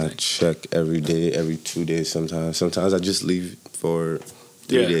kind of thing? Yeah, I check every day, every 2 days sometimes. Sometimes I just leave for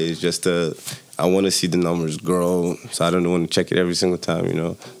 3 days just to, I want to see the numbers grow. So I don't want to check it every single time, you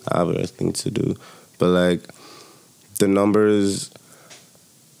know. I have other things to do. But like, the numbers,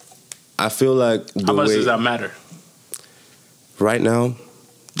 I feel like how much does that matter? Right now,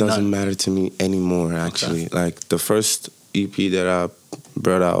 doesn't matter to me anymore, actually. Okay. Like, the first EP that I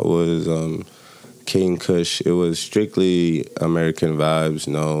brought out was King Kush. It was strictly American vibes,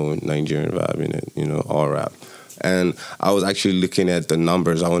 no Nigerian vibe in it, you know, all rap. And I was actually looking at the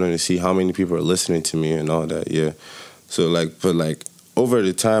numbers. I wanted to see how many people are listening to me and all that, So, like, but, like, over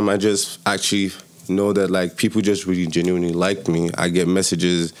the time, I just actually know that, like, people just really genuinely like me. I get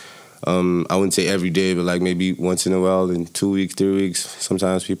messages, I wouldn't say every day, but like maybe once in a while, in 2 weeks, 3 weeks,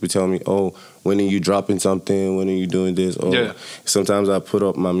 sometimes people tell me, oh, when are you dropping something? When are you doing this? Oh, sometimes I put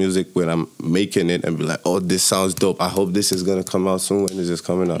up my music when I'm making it and be like, oh, this sounds dope. I hope this is going to come out soon. When is this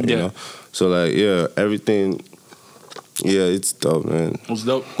coming out? You know? So like, everything, it's dope, man. It's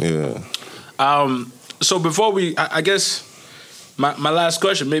dope. Yeah. So before I guess my last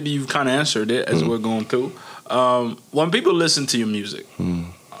question, maybe you've kind of answered it as we're going through. When people listen to your music,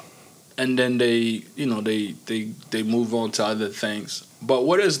 and then they move on to other things. But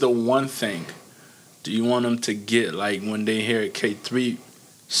what is the one thing Do you want them to get, like, when they hear a K3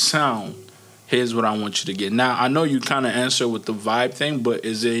 sound, here's what I want you to get? Now, I know you kind of answer with the vibe thing, but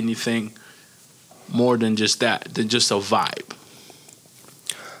is there anything more than just that, than just a vibe?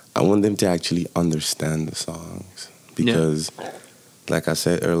 I want them to actually understand the songs because, like I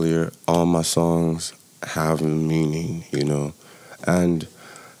said earlier, all my songs have meaning, you know, and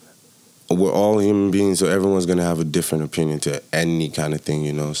we're all human beings, so everyone's gonna have a different opinion to any kind of thing,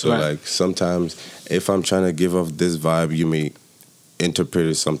 you know. So like sometimes, if I'm trying to give off this vibe, you may interpret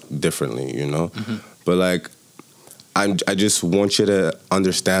it something differently, you know. But like, I just want you to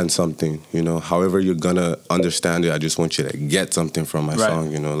understand something, you know. However you're gonna understand it, I just want you to get something from my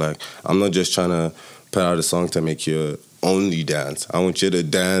song, you know. Like, I'm not just trying to put out a song to make you only dance. I want you to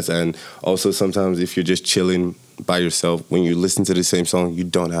dance, and also sometimes if you're just chilling by yourself, when you listen to the same song, you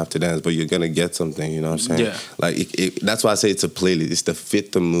don't have to dance, but you're gonna get something, you know what I'm saying? Yeah. Like, that's why I say it's a playlist. It's to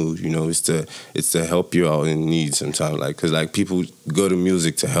fit the mood, you know. It's to help you out in need sometimes, like, because like people go to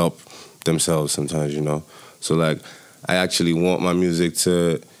music to help themselves sometimes, you know. So like, I actually want my music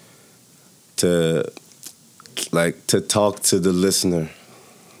to talk to the listener.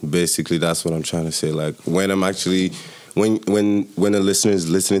 Basically, that's what I'm trying to say. Like, when I'm actually, when a listener is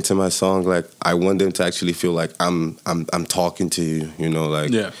listening to my song, like, I want them to actually feel like I'm talking to you, you know,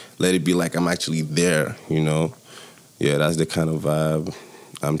 like, let it be like I'm actually there, you know. Yeah, that's the kind of vibe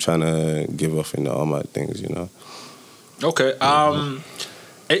I'm trying to give off in all my things, you know. Okay.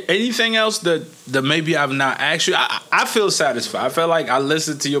 Anything else that maybe I've not asked you? I feel satisfied. I feel like I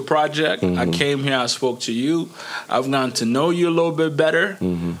listened to your project. I came here, I spoke to you. I've gotten to know you a little bit better.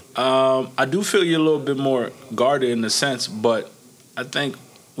 I do feel you're a little bit more guarded in a sense, but I think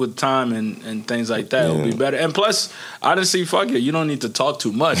with time and things like that, it'll be better. And plus, honestly, fuck it, you don't need to talk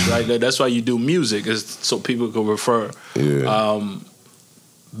too much, right? That's why you do music, is so people can refer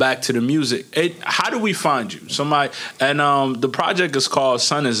back to the music. How do we find you? Somebody, and the project is called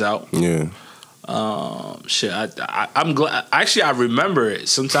Sun Is Out. Yeah. Shit, I'm glad. Actually, I remember it.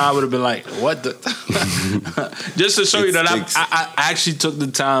 Sometimes I would have been like, "What the?" Just to show you that I actually took the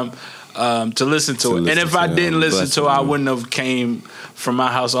time to listen to it. And if I didn't listen to it, I wouldn't have came from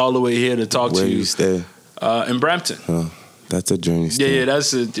my house all the way here to talk to you. Where you stay? In Brampton. Oh, that's a journey. Still. Yeah,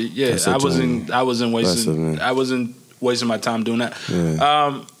 that's it. Yeah, I wasn't wasting my time doing that.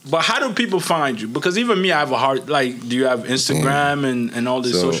 Yeah. But how do people find you? Because even me, I have a hard, like, do you have Instagram and all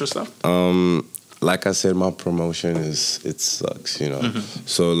this social stuff? Like I said, my promotion it sucks, you know.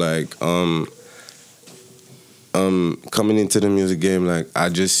 So like, coming into the music game, like, I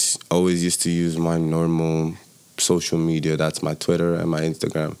just always used to use my normal social media. That's my Twitter and my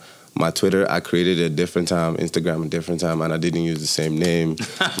Instagram. My Twitter, I created at a different time. Instagram, a different time, and I didn't use the same name.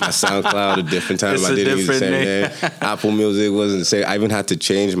 My SoundCloud, a different time, I didn't use the same name. Apple Music wasn't the same. I even had to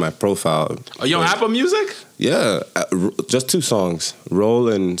change my profile. Are you on Apple Music? Yeah, just 2 songs. Roll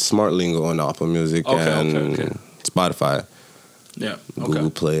and Smart Lingo on Apple Music and Spotify. Yeah, Google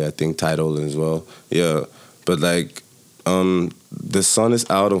Play, I think, Tidal as well. Yeah, but like, The Sun Is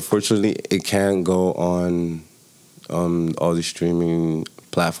Out. Unfortunately, it can't go on all the streaming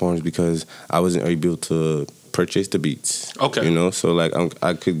platforms because I wasn't able to purchase the beats. Okay. You know, so like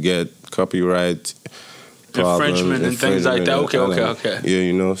I could get copyright problems, infringement and things like that. Okay. Yeah,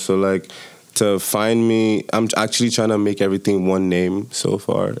 you know, so like to find me, I'm actually trying to make everything one name so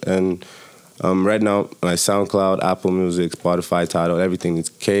far. And right now, my SoundCloud, Apple Music, Spotify, Tidal, everything is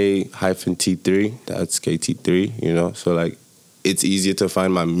K-T3. That's KT3, you know, so like, it's easier to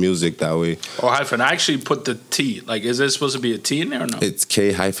find my music that way. Or hyphen. I actually put the T. Like, is there supposed to be a T in there or no? It's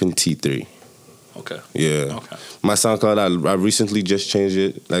K-T3. Okay. Yeah. Okay. My SoundCloud, I recently just changed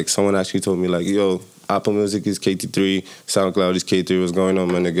it. Like, someone actually told me, like, yo, Apple Music is KT3, SoundCloud is K3. What's going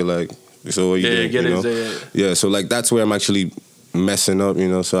on, my nigga? Like, so what you doing? Get you it. Know? Yeah, so, like, that's where I'm actually messing up, you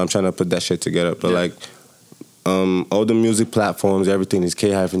know? So I'm trying to put that shit together. But, like, all the music platforms, everything is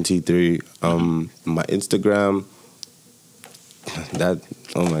K-T3. My Instagram... That,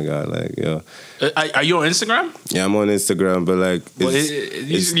 oh my God, like, yo. Are you on Instagram? Yeah, I'm on Instagram, but like,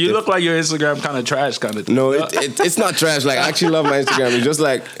 you look like your Instagram kind of trash, kind of thing. No, it's not trash. Like, I actually love my Instagram. It's just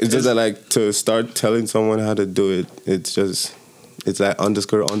that like to start telling someone how to do it. It's like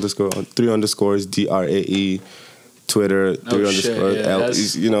 __, 3 underscores DRAE, Twitter 3 underscore L.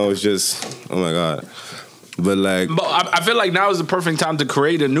 You know, it's just, oh my God. But like, I feel like now is the perfect time to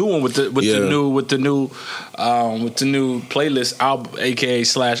create a new one with the new playlist album, aka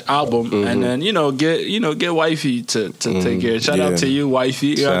 / album, and then get wifey to take care. Shout out to you,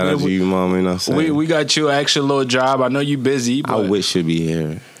 wifey. Shout out to you, mama. You know what I'm saying? We got you an extra little job. I know you busy. But I wish you'd be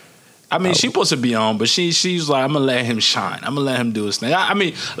here. I mean, she's supposed to be on, but she's like, I'm gonna let him shine. I'm gonna let him do his thing. I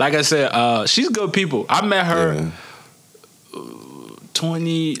mean, like I said, she's good people. I met her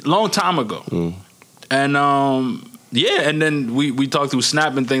 20 long time ago, and and then we talked through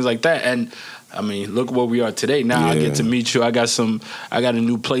Snap and things like that, and I mean, look where we are today. Now I get to meet you. I got a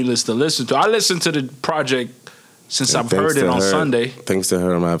new playlist to listen to. I listened to the project since I've heard it on Sunday. Thanks to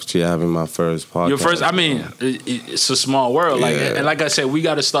her, I'm actually having my first podcast. Your first, I mean, it's a small world. Like, and like I said, we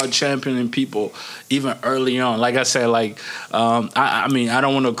got to start championing people even early on. Like I said, like, I mean, I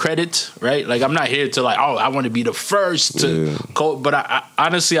don't want no credit, right? Like, I'm not here to like, I want to be the first to go. But I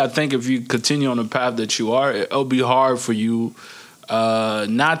honestly, I think if you continue on the path that you are, it'll be hard for you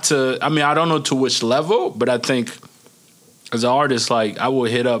not to. I mean, I don't know to which level, but I think as an artist, like, I will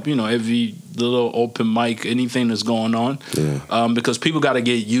hit up, every little open mic, anything that's going on, because people got to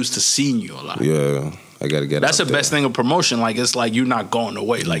get used to seeing you a lot. Yeah, I got to get. That's the best thing of promotion. Like, it's like you're not going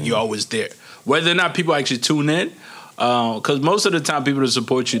away. Like, you're always there, whether or not people actually tune in. Because most of the time, people that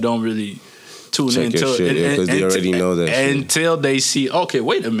support you don't really tune in because they already know that until they see. Okay,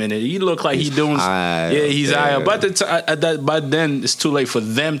 wait a minute. He look like he's doing. He's high. But then it's too late for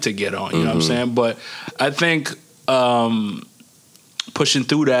them to get on. You know what I'm saying? But I think. Pushing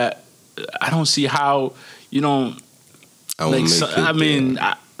through that, I don't see how you don't. I mean,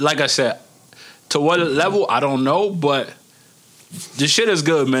 like I said, to what level I don't know, but the shit is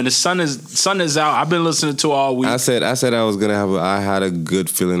good, man. The sun is out. I've been listening to it all week. I said I was gonna have. I had a good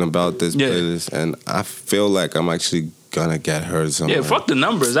feeling about this playlist, and I feel like I'm actually gonna get heard somewhere. Yeah, fuck the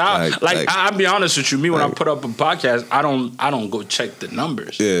numbers. I'll be honest with you. Me, when I put up a podcast, I don't go check the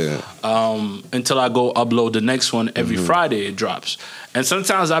numbers. Yeah. Until I go upload the next one every Friday. It drops, and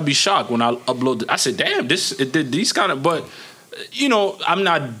sometimes I'll be shocked when I upload. I say, damn, it did these kind of. But I'm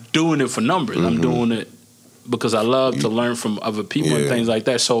not doing it for numbers. I'm doing it because I love to learn from other people and things like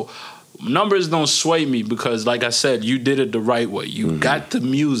that. So numbers don't sway me because, like I said, you did it the right way. You got the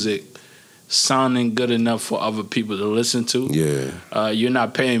music sounding good enough for other people to listen to. Yeah. You're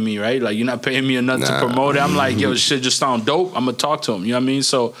not paying me, right? Like, you're not paying me enough to promote it. I'm like, yo, shit just sound dope. I'm gonna talk to him. You know what I mean?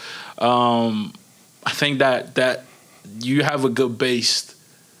 So I think that you have a good base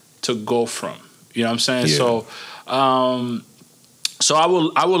to go from. You know what I'm saying? Yeah. So I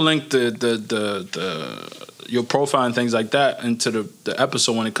will link the your profile and things like that into the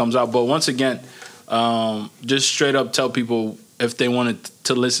episode when it comes out. But once again, just straight up tell people if they wanted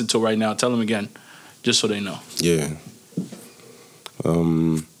to listen to it right now, tell them again, just so they know. Yeah.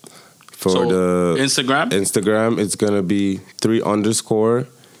 For the Instagram, it's gonna be 3_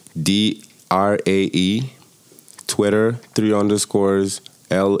 DRAE. Twitter 3_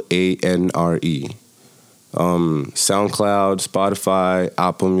 LANRE. SoundCloud, Spotify,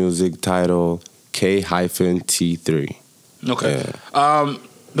 Apple Music, Tidal K-T3. Okay. Yeah.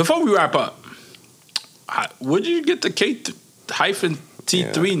 Before we wrap up, where did you get the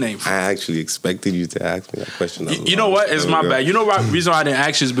K-T3 name from? I actually expected you to ask me that question. You know what? It's my bad. You know what? Reason why I didn't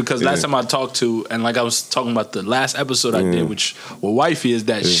ask you is because last time I talked to, and like I was talking about the last episode I did, which with Wifey, is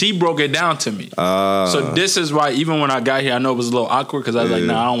that she broke it down to me. So this is why even when I got here, I know it was a little awkward because I was like,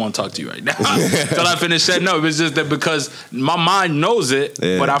 nah, I don't want to talk to you right now. Until I finished saying no. It was just that because my mind knows it,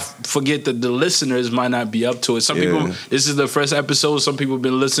 but I forget that the listeners might not be up to it. Some people, this is the first episode. Some people have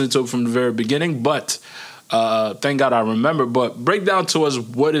been listening to it from the very beginning, but thank God I remember. But break down to us,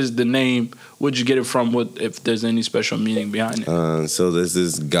 what is the name? Where'd you get it from? What, if there's any special meaning behind it? So there's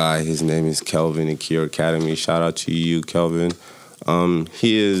this guy. His name is Kelvin at Key Academy. Shout out to you, Kelvin.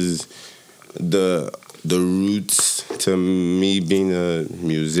 He is the roots to me being a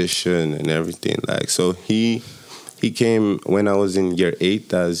musician and everything. Like, so he came when I was in year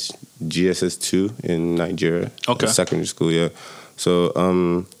 8 as GSS2 in Nigeria. Okay. Secondary school, yeah.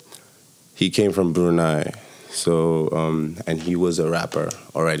 So he came from Brunei. So, and he was a rapper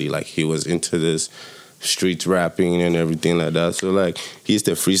already. Like, he was into this street rapping and everything like that. So, like, he used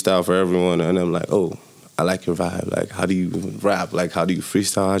to freestyle for everyone. And I'm like, oh, I like your vibe. Like, how do you rap? Like, how do you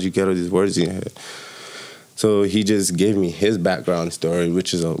freestyle? How do you get all these words in your head? So he just gave me his background story,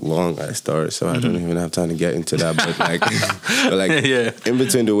 which is a long ass story. So I don't even have time to get into that. But like, in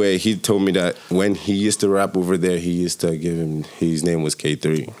between the way, he told me that when he used to rap over there, he used to give him, his name was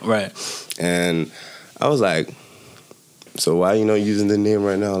K3. Right. And I was like, so why you not using the name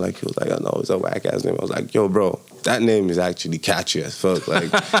right now? Like, he was like, I know it's a whack ass name. I was like, yo, bro, that name is actually catchy as fuck. Like,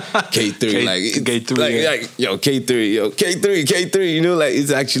 K3, like, K3, like, yo, K3, yo, K3, you know, like, it's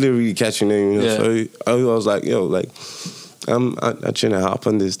actually a really catchy name, you know. So I was like, yo, like, I'm trying to hop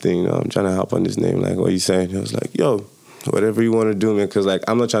on this thing, you know, I'm trying to hop on this name. Like, what are you saying? He was like, yo, whatever you want to do, man. Because like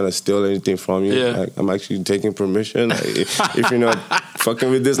I'm not trying to steal anything from you. Yeah. Like I'm actually taking permission. Like, if you're not fucking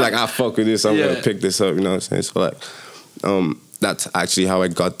with this, like I fuck with this. I'm gonna pick this up. You know what I'm saying? So like, that's actually how I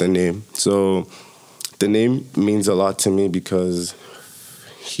got the name. So the name means a lot to me because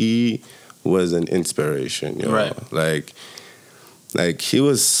he was an inspiration. You know? Right. Like he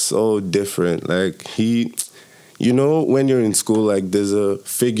was so different. Like he. You know, when you're in school, like there's a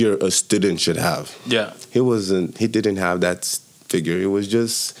figure a student should have. Yeah. He didn't have that figure. It was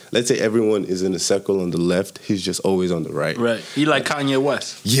just, let's say everyone is in a circle on the left, he's just always on the right. Right. He like Kanye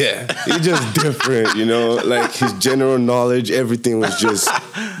West. Yeah. He's just different, you know, like his general knowledge, everything was just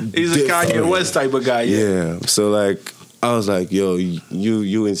He's different. A Kanye West type of guy. Yeah. So like, I was like, yo,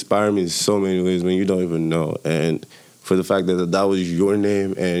 you inspire me in so many ways, man, you don't even know. And for the fact that was your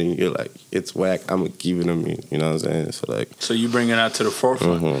name and you're like, it's whack, I'm going to give it to me. You know what I'm saying? So you bring it out to the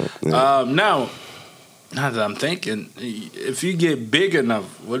forefront. Mm-hmm, yeah. Now that I'm thinking, if you get big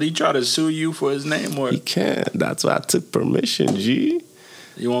enough, will he try to sue you for his name? Or he can't. That's why I took permission, G.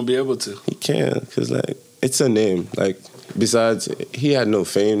 You won't be able to. He can't, because like, it's a name. Like, besides, he had no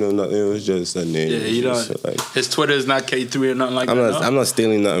fame or nothing. It was just a name. Yeah, you know, so, like, his Twitter is not K3 or nothing like that. I'm not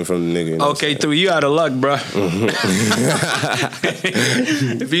stealing nothing from the nigga. You know K3, you out of luck, bro.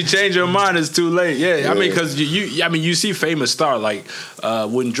 If you change your mind, it's too late. Yeah. I mean, because you see famous star like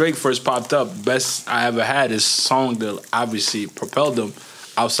when Drake first popped up. Best I ever had is song that obviously propelled him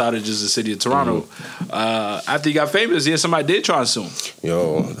outside of just the city of Toronto. After he got famous, somebody did try to sue him.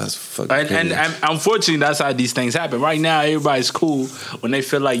 Yo, that's fucking and unfortunately, that's how these things happen. Right now, everybody's cool when they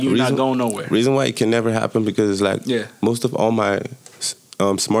feel like you're not going nowhere. Reason why it can never happen because it's like most of all my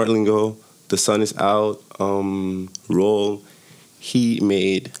Smart Lingo, The Sun Is Out, Roll, he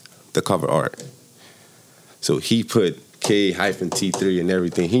made the cover art. So he put K-T3 and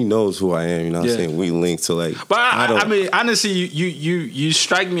everything. He knows who I am, you know what I'm saying? We linked, so like. But I mean, honestly, you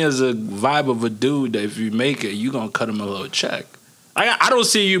strike me as a vibe of a dude that if you make it, you gonna cut him a little check. I don't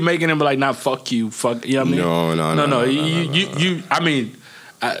see you making him like, not fuck you, fuck, you know what I mean? No. You I mean,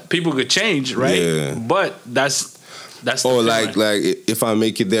 people could change, right? Yeah. But that's like if I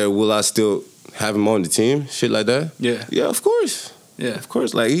make it there, will I still have him on the team? Shit like that? Yeah. Yeah, of course. Yeah. Of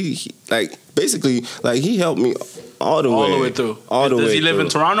course. Like he like basically like he helped me all the way through. Does he live in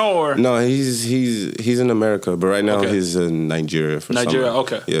Toronto or? No, he's in America, but right now he's in Nigeria for Nigeria, summer.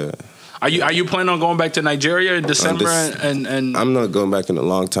 Okay. Yeah. Are you planning on going back to Nigeria in December? And I'm not going back in a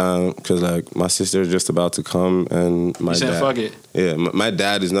long time because like my sister is just about to come and my dad. Fuck it. Yeah, my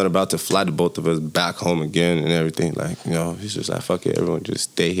dad is not about to fly the both of us back home again and everything. Like, you know, he's just like, fuck it, everyone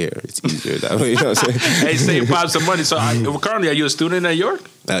just stay here. It's easier that way. You know what I'm saying? Hey, save Bob some money. So currently, are you a student at York?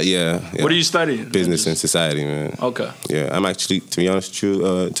 Yeah. What are you studying? Business and society, man. Okay. Yeah, I'm actually, to be honest with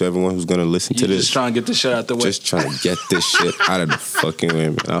you, to everyone who's gonna listen to this, just trying to get this shit out the way. Just trying to get this shit out of the fucking way,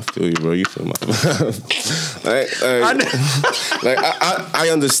 man. I feel you, bro. You feel my I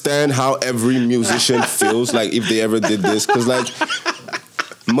understand how every musician feels like if they ever did this, because like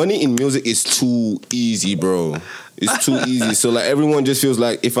money in music is too easy, bro. It's too easy. So like everyone just feels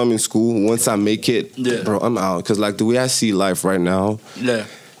like if I'm in school, once I make it, bro, I'm out. Because like the way I see life right now,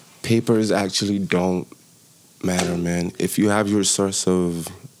 papers actually don't matter, man. If you have your source of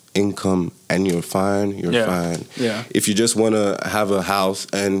income and you're fine, you're fine. Yeah. If you just want to have a house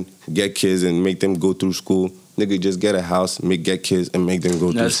and get kids and make them go through school, nigga, just get a house, get kids, and make them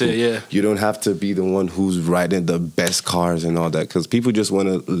go through school. That's it, yeah. You don't have to be the one who's riding the best cars and all that, because people just want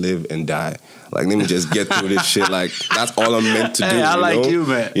to live and die. Like, let me just get through this shit. Like, that's all I'm meant to do. Hey, I like you,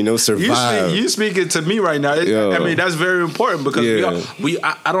 man. You know, survive. You speaking to me right now. I mean, that's very important because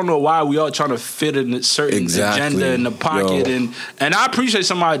I don't know why we all trying to fit in a certain agenda in the pocket. And I appreciate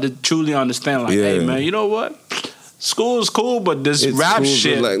somebody to truly understand, like, hey, man, you know what? School's cool, but this rap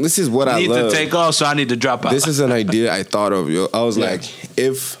shit, like, this is what I love. Need to take off, so I need to drop out. This is an idea I thought of. Yo. I was like,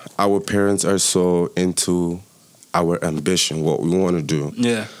 if our parents are so into our ambition, what we want to do.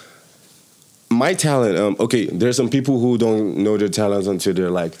 Yeah. My talent, okay, there's some people who don't know their talents until they're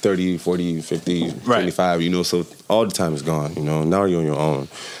like 30, 40, 50, 25, you know, so all the time is gone, you know. Now you're on your own.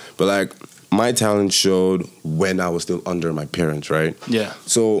 But like, my talent showed when I was still under my parents, right? Yeah.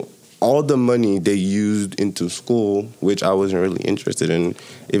 So all the money they used into school, which I wasn't really interested in,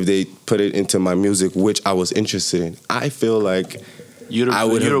 if they put it into my music, which I was interested in, I feel like I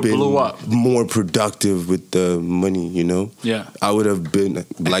would have been more productive with the money, you know? Yeah. I would have been,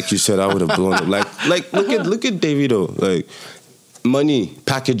 like you said, I would have blown up. Like look at Davido. Like, money,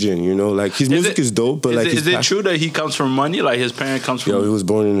 packaging, you know? Like, his music is dope, but is it true that he comes from money? Like, his parent comes from... Yo, he was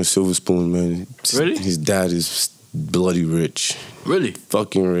born in a silver spoon, man. Really? His dad is bloody rich. Really?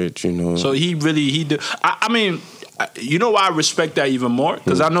 Fucking rich, you know. So he do. I mean, you know why I respect that even more?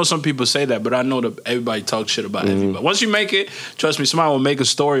 Because I know some people say that, but I know that everybody talks shit about everybody. Once you make it, trust me, somebody will make a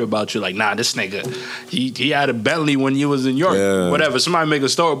story about you like, nah, this nigga, he had a Bentley when he was in York, whatever. Somebody make a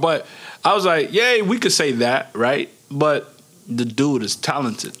story, but I was like, yeah, we could say that, right? But the dude is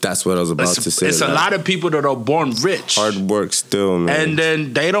talented. That's what I was about to say. It's a lot of people that are born rich. Hard work still, man. And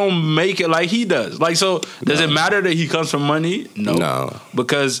then they don't make it like he does. Like, so does it matter that he comes from money? No.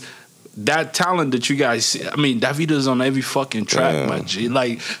 Because that talent that you guys see, I mean, Davido's on every fucking track, my G.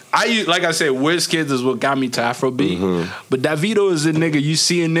 Like I said, WizKid is what got me to Afrobeat. But Davido is a nigga you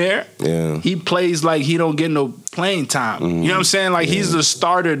see in there. Yeah. He plays like he don't get no playing time. You know what I'm saying? Like, he's the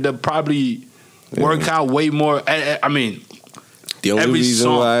starter that probably work out way more. I mean, the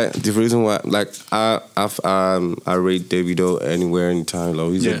reason why, like I rate Davido anywhere, anytime.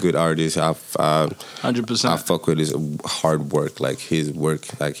 Like, he's a good artist. 100%. I fuck with his hard work, like his work,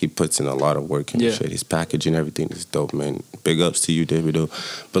 like he puts in a lot of work and shit. His packaging, everything is dope, man. Big ups to you, Davido.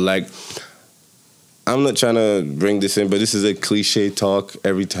 But like, I'm not trying to bring this in, but this is a cliche talk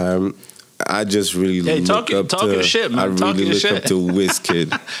every time. I just really look up to shit, man. I really look up to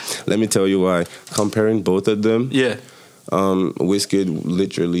WizKid. Let me tell you why. Comparing both of them, WizKid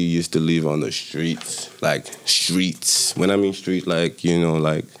literally used to live on the streets, like streets. When I mean street, like, you know,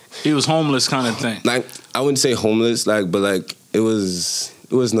 like he was homeless kind of thing. Like, I wouldn't say homeless, like, but like it was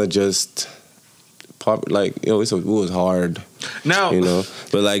not just pop. Like, you know, it was hard. Now, you know,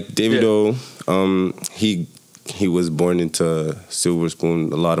 but like Davido, he was born into silver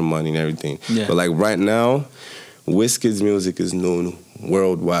spoon, a lot of money and everything. Yeah. But like right now, WizKid's music is known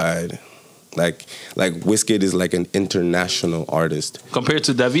worldwide. Like WizKid is like an international artist compared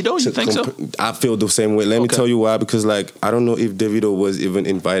to Davido. You think so? I feel the same way. Let me tell you why. Because like, I don't know if Davido was even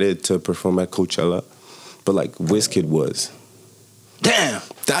invited to perform at Coachella, but like WizKid was. Damn,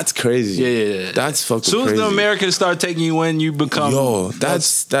 that's crazy. Yeah. That's fucking crazy. Soon as the Americans start taking you in, you become.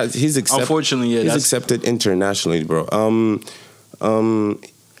 That's he's accepted. Unfortunately, he's accepted internationally, bro.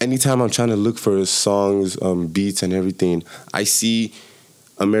 Anytime I'm trying to look for songs, beats, and everything, I see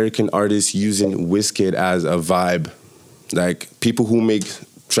American artists using WizKid as a vibe. Like, people who make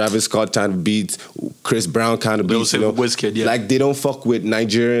Travis Scott kind of beats, Chris Brown kind of beats, you know, WizKid, like they don't fuck with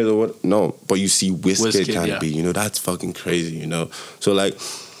Nigerians or what. No, but you see WizKid kind of beat, you know, that's fucking crazy, you know. So like,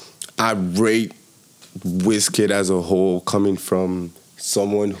 I rate WizKid as a whole, coming from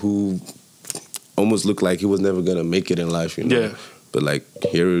someone who almost looked like he was never gonna make it in life, you know. Yeah. But like,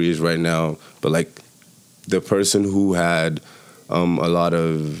 here he is right now. But like, the person who had a lot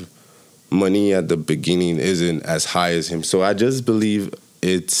of money at the beginning isn't as high as him. So I just believe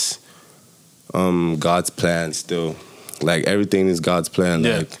it's God's plan still. Like, everything is God's plan.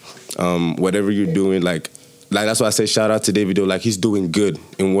 Yeah. Like, whatever you're doing, like that's why I say shout out to Davido. Like, he's doing good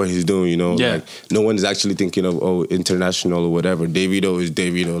in what he's doing, you know. Yeah. Like, no one is actually thinking of international or whatever. Davido is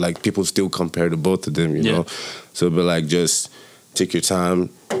Davido. Like, people still compare to both of them, you know. So, but like, just take your time,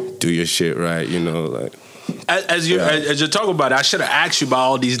 do your shit right, you know, like. As you're talking about it, I should have asked you about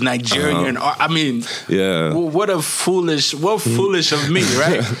all these Nigerian. I mean, what foolish of me,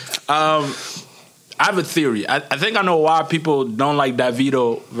 right? I have a theory. I think I know why people don't like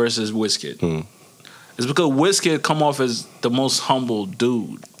Davido versus WizKid. It's because WizKid come off as the most humble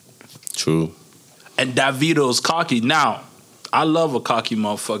dude. True. And Davido's cocky. Now, I love a cocky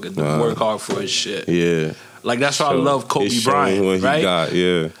motherfucker that work hard for his shit. Yeah. Like, that's why I love Kobe Bryant,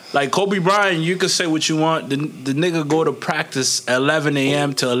 right? Like, Kobe Bryant, you can say what you want. The nigga go to practice 11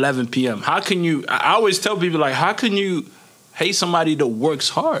 a.m. to 11 p.m. How can you... I always tell people, like, how can you hate somebody that works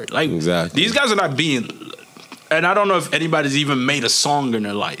hard? Like, these guys are not being... And I don't know if anybody's even made a song in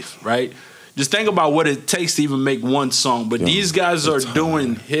their life, right? Just think about what it takes to even make one song. But these guys are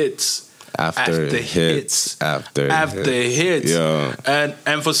doing hits... After hits. Yeah.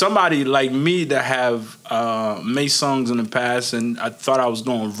 And for somebody like me that have made songs in the past, and I thought I was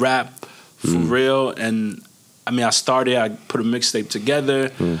going to rap for real, and I mean, I put a mixtape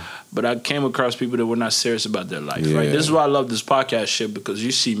together, but I came across people that were not serious about their life, right? This is why I love this podcast shit, because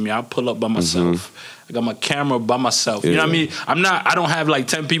you see me, I pull up by myself. I got my camera by myself. You know what I mean? I don't have like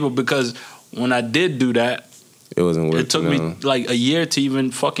 10 people, because when I did do that, it wasn't working. It took me like a year to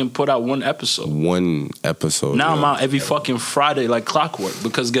even fucking put out one episode. Now I'm out every fucking Friday like clockwork,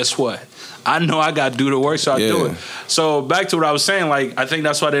 because guess what? I know I got to do the work, so I do it. So back to what I was saying, like, I think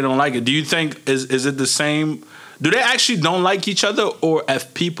that's why they don't like it. Do you think, is it the same? Do they actually don't like each other, or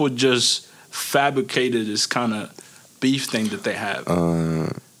if people just fabricated this kind of beef thing that they have?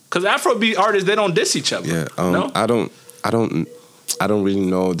 Because Afrobeat artists, they don't diss each other. Yeah, no? I don't really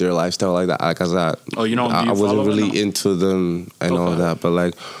know their lifestyle like that, because I wasn't really into them and all that. But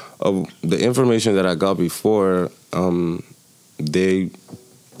like, the information that I got before, they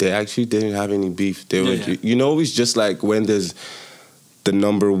actually didn't have any beef. They were, you know, it's just like when there's the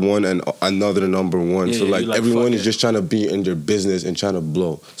number one and another number one. Yeah, so like everyone is it. just trying to be in their business and trying to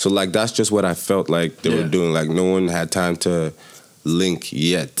blow. So like that's just what I felt like they were doing. Like no one had time to link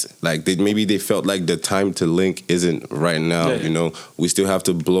yet. Like maybe they felt like the time to link isn't right now. Yeah. You know, we still have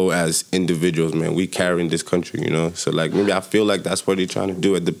to blow as individuals, man. We carry in this country, you know. So like maybe I feel like that's what they're trying to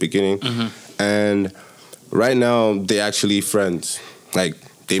do at the beginning. And right now they actually friends. Like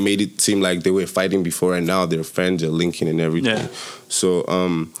they made it seem like they were fighting before, and now they're friends, they're linking and everything. Yeah. So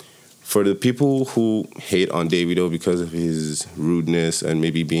for the people who hate on Davido because of his rudeness and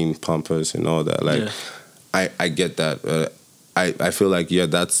maybe being pompous and all that, like I get that. I feel like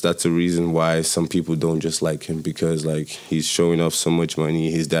that's a reason why some people don't just like him, because like he's showing off so much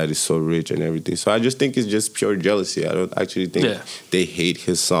money, his dad is so rich and everything. So I just think it's just pure jealousy. I don't actually think they hate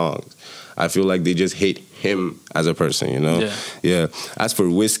his songs. I feel like they just hate him as a person, you know? Yeah. As for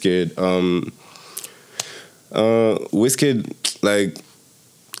Wizkid, like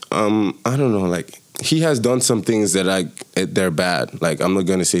I don't know, like he has done some things that they're bad. Like I'm not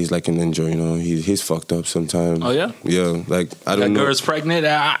gonna say he's like an ninja, you know. He's fucked up sometimes. Oh yeah, yeah. Like I don't know. That girl's pregnant.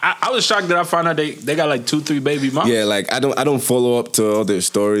 I was shocked that I found out they got like 2-3 baby moms. Yeah, like I don't follow up to all their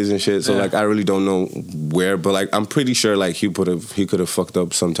stories and shit. So like I really don't know where, but like I'm pretty sure like he could have fucked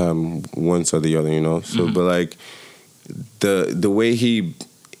up sometime once or the other, you know. So but like the way he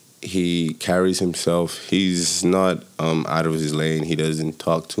carries himself, he's not out of his lane. He doesn't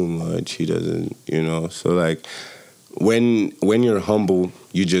talk too much. He doesn't, you know. So like when you're humble,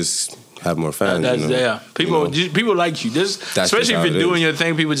 you just have more fans. That's, you know? Yeah, people like you. Especially if you're doing your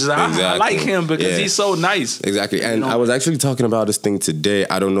thing, people just I like him because he's so nice. Exactly. And I was actually talking about this thing today.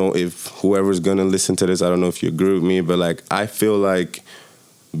 I don't know if whoever's gonna listen to this, I don't know if you agree with me, but like I feel like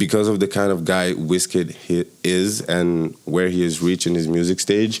because of the kind of guy Wizkid is and where he has reached in his music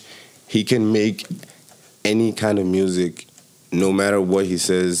stage, he can make any kind of music, no matter what he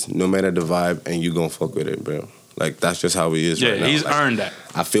says, no matter the vibe, and you gonna fuck with it, bro. Like that's just how he is right now. Yeah, he's like, earned that.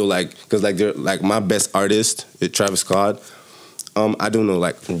 I feel like because like they're like my best artist is Travis Scott. I don't know,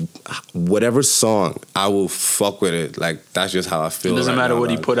 like whatever song, I will fuck with it. Like that's just how I feel. It doesn't matter what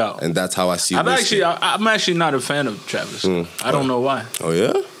he put out, and that's how I see. I'm actually not a fan of Travis. I don't know why. Oh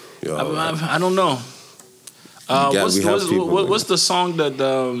yeah, I don't know. What's the song that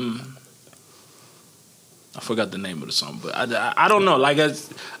I forgot the name of the song, but I don't know. Like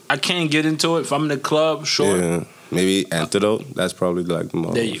I can't get into it. If I'm in the club, sure. Yeah. Maybe Antidote. That's probably like the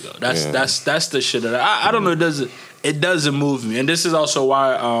most. There you go. That's the shit that I don't know. It doesn't move me, and this is also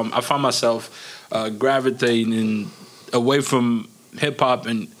why I find myself gravitating away from hip hop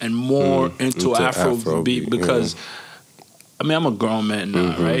and more into Afrobeat because. I mean, I'm a grown man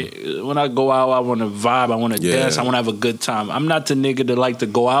now, right? When I go out, I want to vibe, I want to dance, I want to have a good time. I'm not the nigga that like to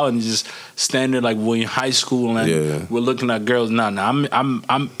go out and just stand there like we're in high school and we're looking at girls. Nah,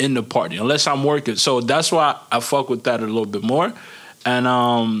 I'm in the party unless I'm working. So that's why I fuck with that a little bit more. And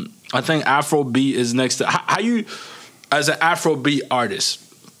I think Afrobeat is next to how you, as an Afrobeat artist,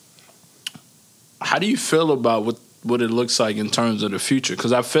 how do you feel about what it looks like in terms of the future?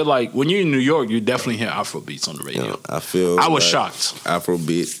 Because I feel like when you're in New York, you definitely hear Afrobeats on the radio. I was shocked.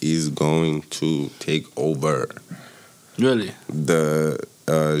 Afrobeat is going to take over. Really? The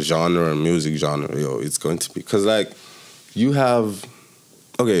music genre, it's going to be. Because like, you have...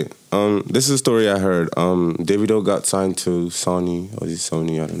 Okay, this is a story I heard. Davido got signed to Sony. Or is it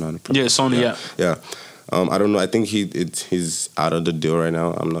Sony? I don't know how to pronounce it. Yeah, Sony, Yeah. I don't know. I think he's out of the deal right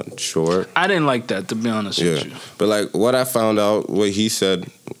now. I'm not sure. I didn't like that, to be honest with you. But like what I found out, what he said,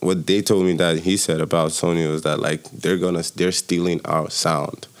 what they told me that he said about Sony was that like they're stealing our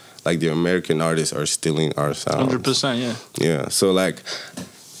sound. Like the American artists are stealing our sound. 100%, yeah. Yeah. So like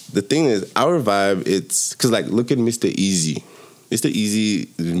the thing is, our vibe, it's because like look at Mr. Easy. Mr. Easy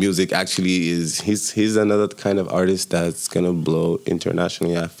music actually is he's another kind of artist that's gonna blow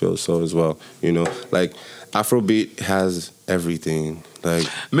internationally. I feel so as well. You know, like Afrobeat has everything. Like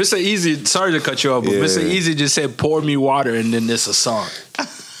Mr. Easy, sorry to cut you off, but Mr. Easy just said "Pour me water" and then there's a song.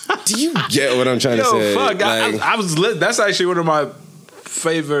 Do you get what I'm trying to say? Fuck, like, I was that's actually one of my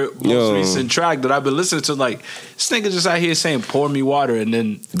favorite most recent track that I've been listening to. Like this nigga just out here saying "Pour me water" and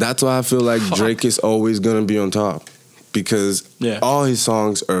then that's why I feel like Drake is always gonna be on top. Because all his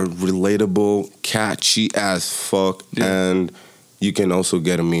songs are relatable, catchy as fuck, and you can also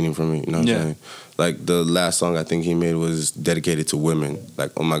get a meaning from it. You know what I'm saying? like the last song I think he made was dedicated to women.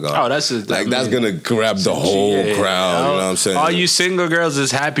 Like, oh my god, Oh, that's that's gonna grab the whole crowd. You know what I'm saying? All you single girls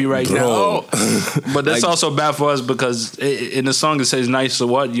is happy right now. Oh. But that's Like- also bad for us because in the song it says nice to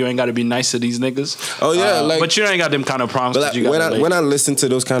what? You ain't got to be nice to these niggas. Oh yeah, but you ain't got them kind of problems. But like, when I listen to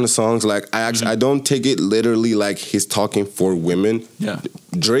those kind of songs, like I don't take it literally like he's talking for women. Yeah.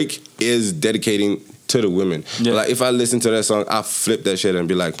 Drake is dedicating to the women. Yeah. Like if I listen to that song, I flip that shit and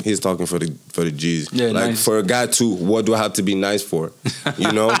be like, he's talking for the G's. Yeah, like nice. for a guy too, what do I have to be nice for?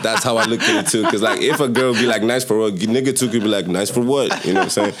 You know, that's how I look at it too. Because like if a girl be like nice for what, nigga too could be like nice for what? You know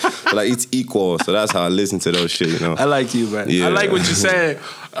what I'm saying? But like it's equal. So that's how I listen to those shit. You know. I like you, man. Yeah. I like what you said.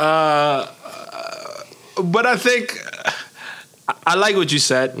 But I think I like what you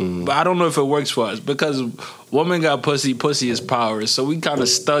said, but I don't know if it works for us because woman got pussy, pussy is power. So we kind of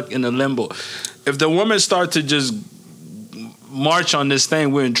stuck in a limbo. If the women start to just march on this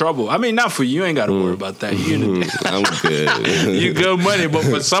thing, we're in trouble. I mean, not for you. You ain't got to worry about that. I'm good. You good money, but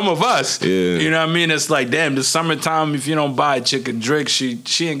for some of us, Yeah. you know what I mean? It's like, damn, the summertime, if you don't buy a chick a Drake, she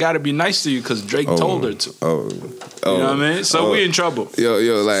ain't got to be nice to you because Drake told her to. You know what I mean? So we in trouble.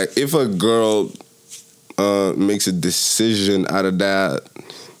 Yo, like if a girl makes a decision out of that,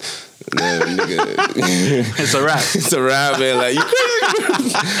 then nigga, It's a wrap. it's a rap, man. Like you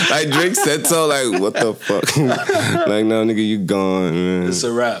crazy? Like Drake said so. Like what the fuck? Like no, nigga, you gone, man. It's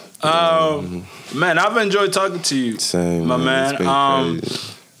a wrap. Man, I've enjoyed talking to you, Same, my man. man.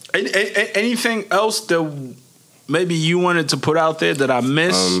 It's been crazy. Anything else that maybe you wanted to put out there that I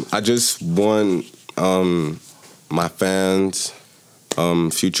missed? I just want my fans,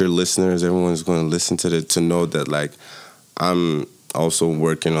 future listeners, everyone's going to listen to know that like I'm also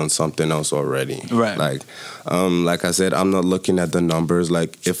working on something else already. Right. Like I said, I'm not looking at the numbers.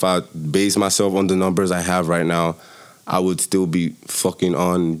 Like if I base myself on the numbers I have right now, I would still be fucking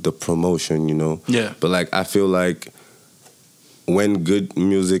on the promotion, you know? Yeah. But like I feel like when good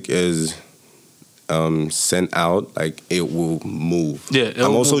music is sent out, like it will move. Yeah, it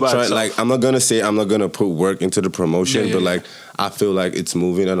I'm will also move by trying. itself. Like I'm not gonna say I'm not gonna put work into the promotion, Yeah, but yeah, like I feel like it's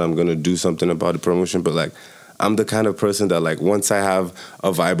moving and I'm gonna do something about the promotion. But like I'm the kind of person that like once I have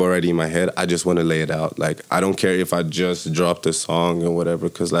a vibe already in my head, I just want to lay it out. Like I don't care if I just dropped a song or whatever,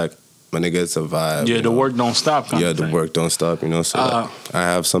 because like my nigga, it's a vibe. Yeah, you the know? work don't stop. Kind Yeah, of the thing. work don't stop. You know, so like, I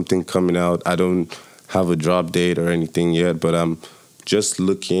have something coming out. I don't have a drop date or anything yet, but I'm just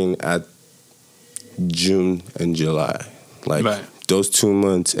looking at June and July. Like Right. those 2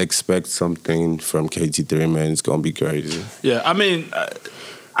 months, expect something from KT3, man. It's gonna be crazy. Yeah, I mean,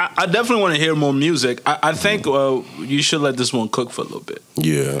 I definitely want to hear more music. I think you should let this one cook for a little bit.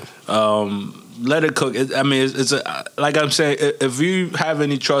 Yeah. Let it cook. It's a, like I'm saying, if you have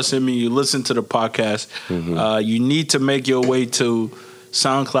any trust in me, you listen to the podcast. You need to make your way to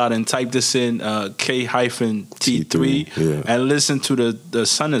SoundCloud and type this in K-T3 yeah. and listen to the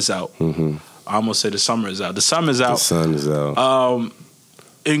Sun Is Out. I almost said the summer is out. The summer is out. The sun is out.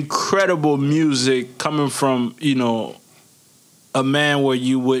 Incredible music coming from, you know, a man where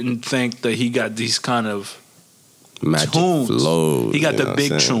you wouldn't think that he got these kind of Magic tunes. flows. He got you the know what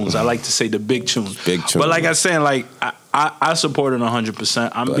big I'm saying? tunes. I like to say the big tunes. Big tunes. But like I said, like I support it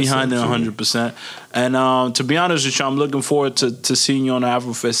 100%. I'm That's behind it so 100%. And to be honest with you, I'm looking forward to seeing you on the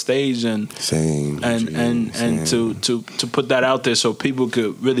Afrofest stage and Same. and to put that out there so people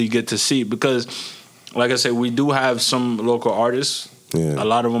could really get to see it. Because like I said, we do have some local artists. Yeah. A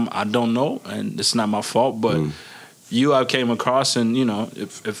lot of them I don't know, and it's not my fault. But you I came across, and you know,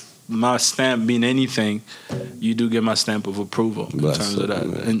 if my stamp mean anything, you do get my stamp of approval in Bless terms up, of that.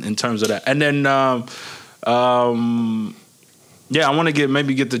 man. In terms of that, and then yeah, I want to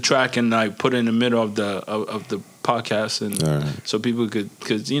get the track and like put it in the middle of the podcast, and All right. so people could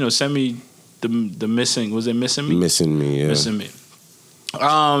you know send me the missing. Was it Missing Me? Missing me, yeah. Missing Me.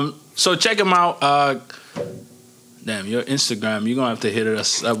 So check him out. Damn, your Instagram, you're gonna have to hit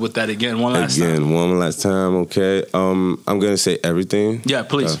us up with that again one last time. One last time, okay. I'm gonna say everything. Yeah,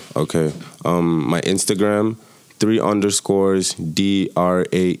 please. Okay. My Instagram,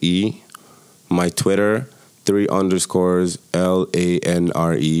 3_DRAE. My Twitter, 3_LANRE.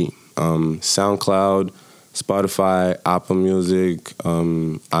 SoundCloud, Spotify, Apple Music,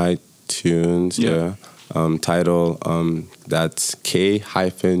 iTunes, Yeah. Title, that's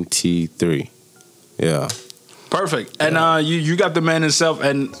K-T3. Yeah. Perfect. And you got the man himself.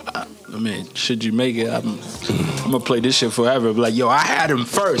 And I mean, should you make it, I'm gonna play this shit forever. But like, yo, I had him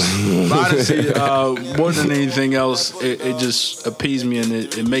first. But honestly, more than anything else, it just appeased me and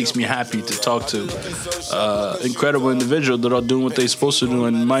it makes me happy to talk to incredible individuals that are doing what they're supposed to do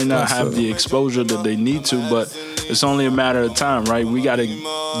and might not have the exposure that they need to, but it's only a matter of time, right? We gotta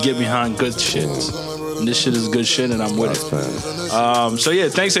get behind good shit. And this shit is good shit, and I'm with it. So yeah,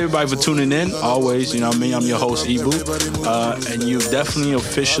 thanks everybody for tuning in. Always, you know what I mean? I'm your host, Ibu. And you've definitely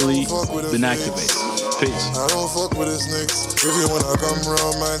officially been activated. Peace. I don't fuck with his niggas. If you wanna come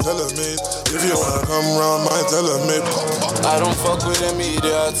round, mind tell him it. If you wanna come round, mind tell him it. I don't fuck with them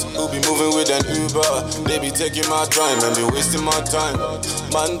idiots who be moving with an Uber. They be taking my time and be wasting my time.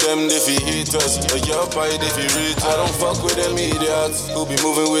 Man, them they fi hit us, but your pie they fi reach. I don't fuck with them idiots who be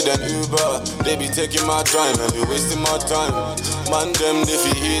moving with an Uber. They be taking my time and be wasting my time. Man, them they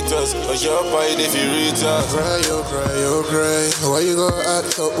fi hit us, but your pie they fi reach us. Cry, oh cry. Why you gotta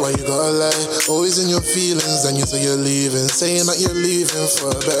act up? Why you gotta lie? Always in your feelings, and you say you're leaving, saying that you're leaving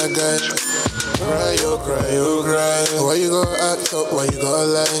for a better guy. Cry, oh cry. Why you gotta act up? Why you gotta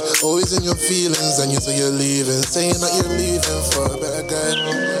lie? Always in your feelings, and you say you're leaving, saying that you're leaving for a better guy.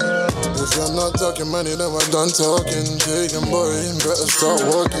 If you're not talking money, then we're done talking. Taking boy, better start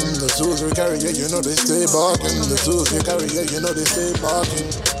walking. The tools we carry, yeah, you know they stay barking. The tools we carry, yeah, you know they stay barking.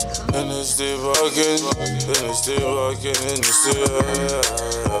 And they stay walking, and they stay walking, and they stay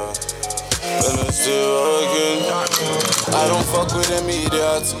and I'm still working. I don't fuck with them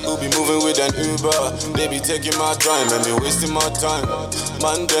idiots who be moving with an Uber. They be taking my time and be wasting my time.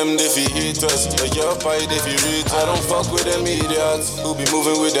 Man, them they fi hit us, but your pie they fi reach. I don't fuck with them idiots who be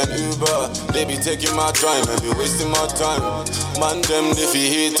moving with an Uber. They be taking my time and be wasting my time. Man, them they fi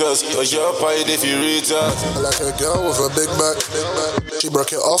hit us, but your pie they fi reach us. Like a girl with a big back. She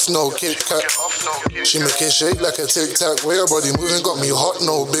broke it off, no Kit Kat. She make it shake like a Tic Tac. Way her body moving got me hot,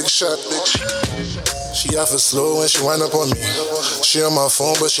 no big shot. She half slow when she wind up on me. She on my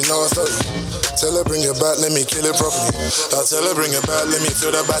phone, but she know I felt it. Tell her bring it back, let me kill it properly. I tell her bring it back, let me feel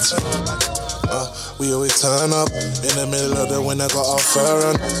the battery. We always turn up in the middle of the winter, got our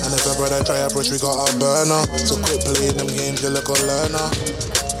fur on. And if a brother try approach, we got our burner. So quit playing them games, you look a learner.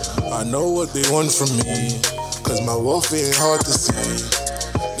 I know what they want from me, cause my wolf ain't hard to see.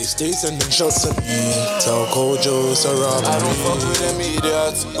 They stay sending shots at me. Tell Kojo to rob me. I don't fuck with them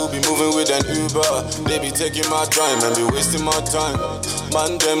idiots who be moving with an Uber. They be taking my time and be wasting my time.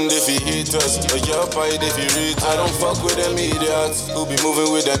 Man, them they fi hit us, but your pie they fi reach. I don't fuck with them idiots who be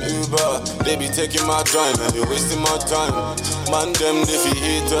moving with an Uber. They be taking my time and be wasting my time. Man, them they fi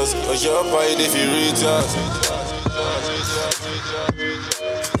hit us, but your pie they fi reach us.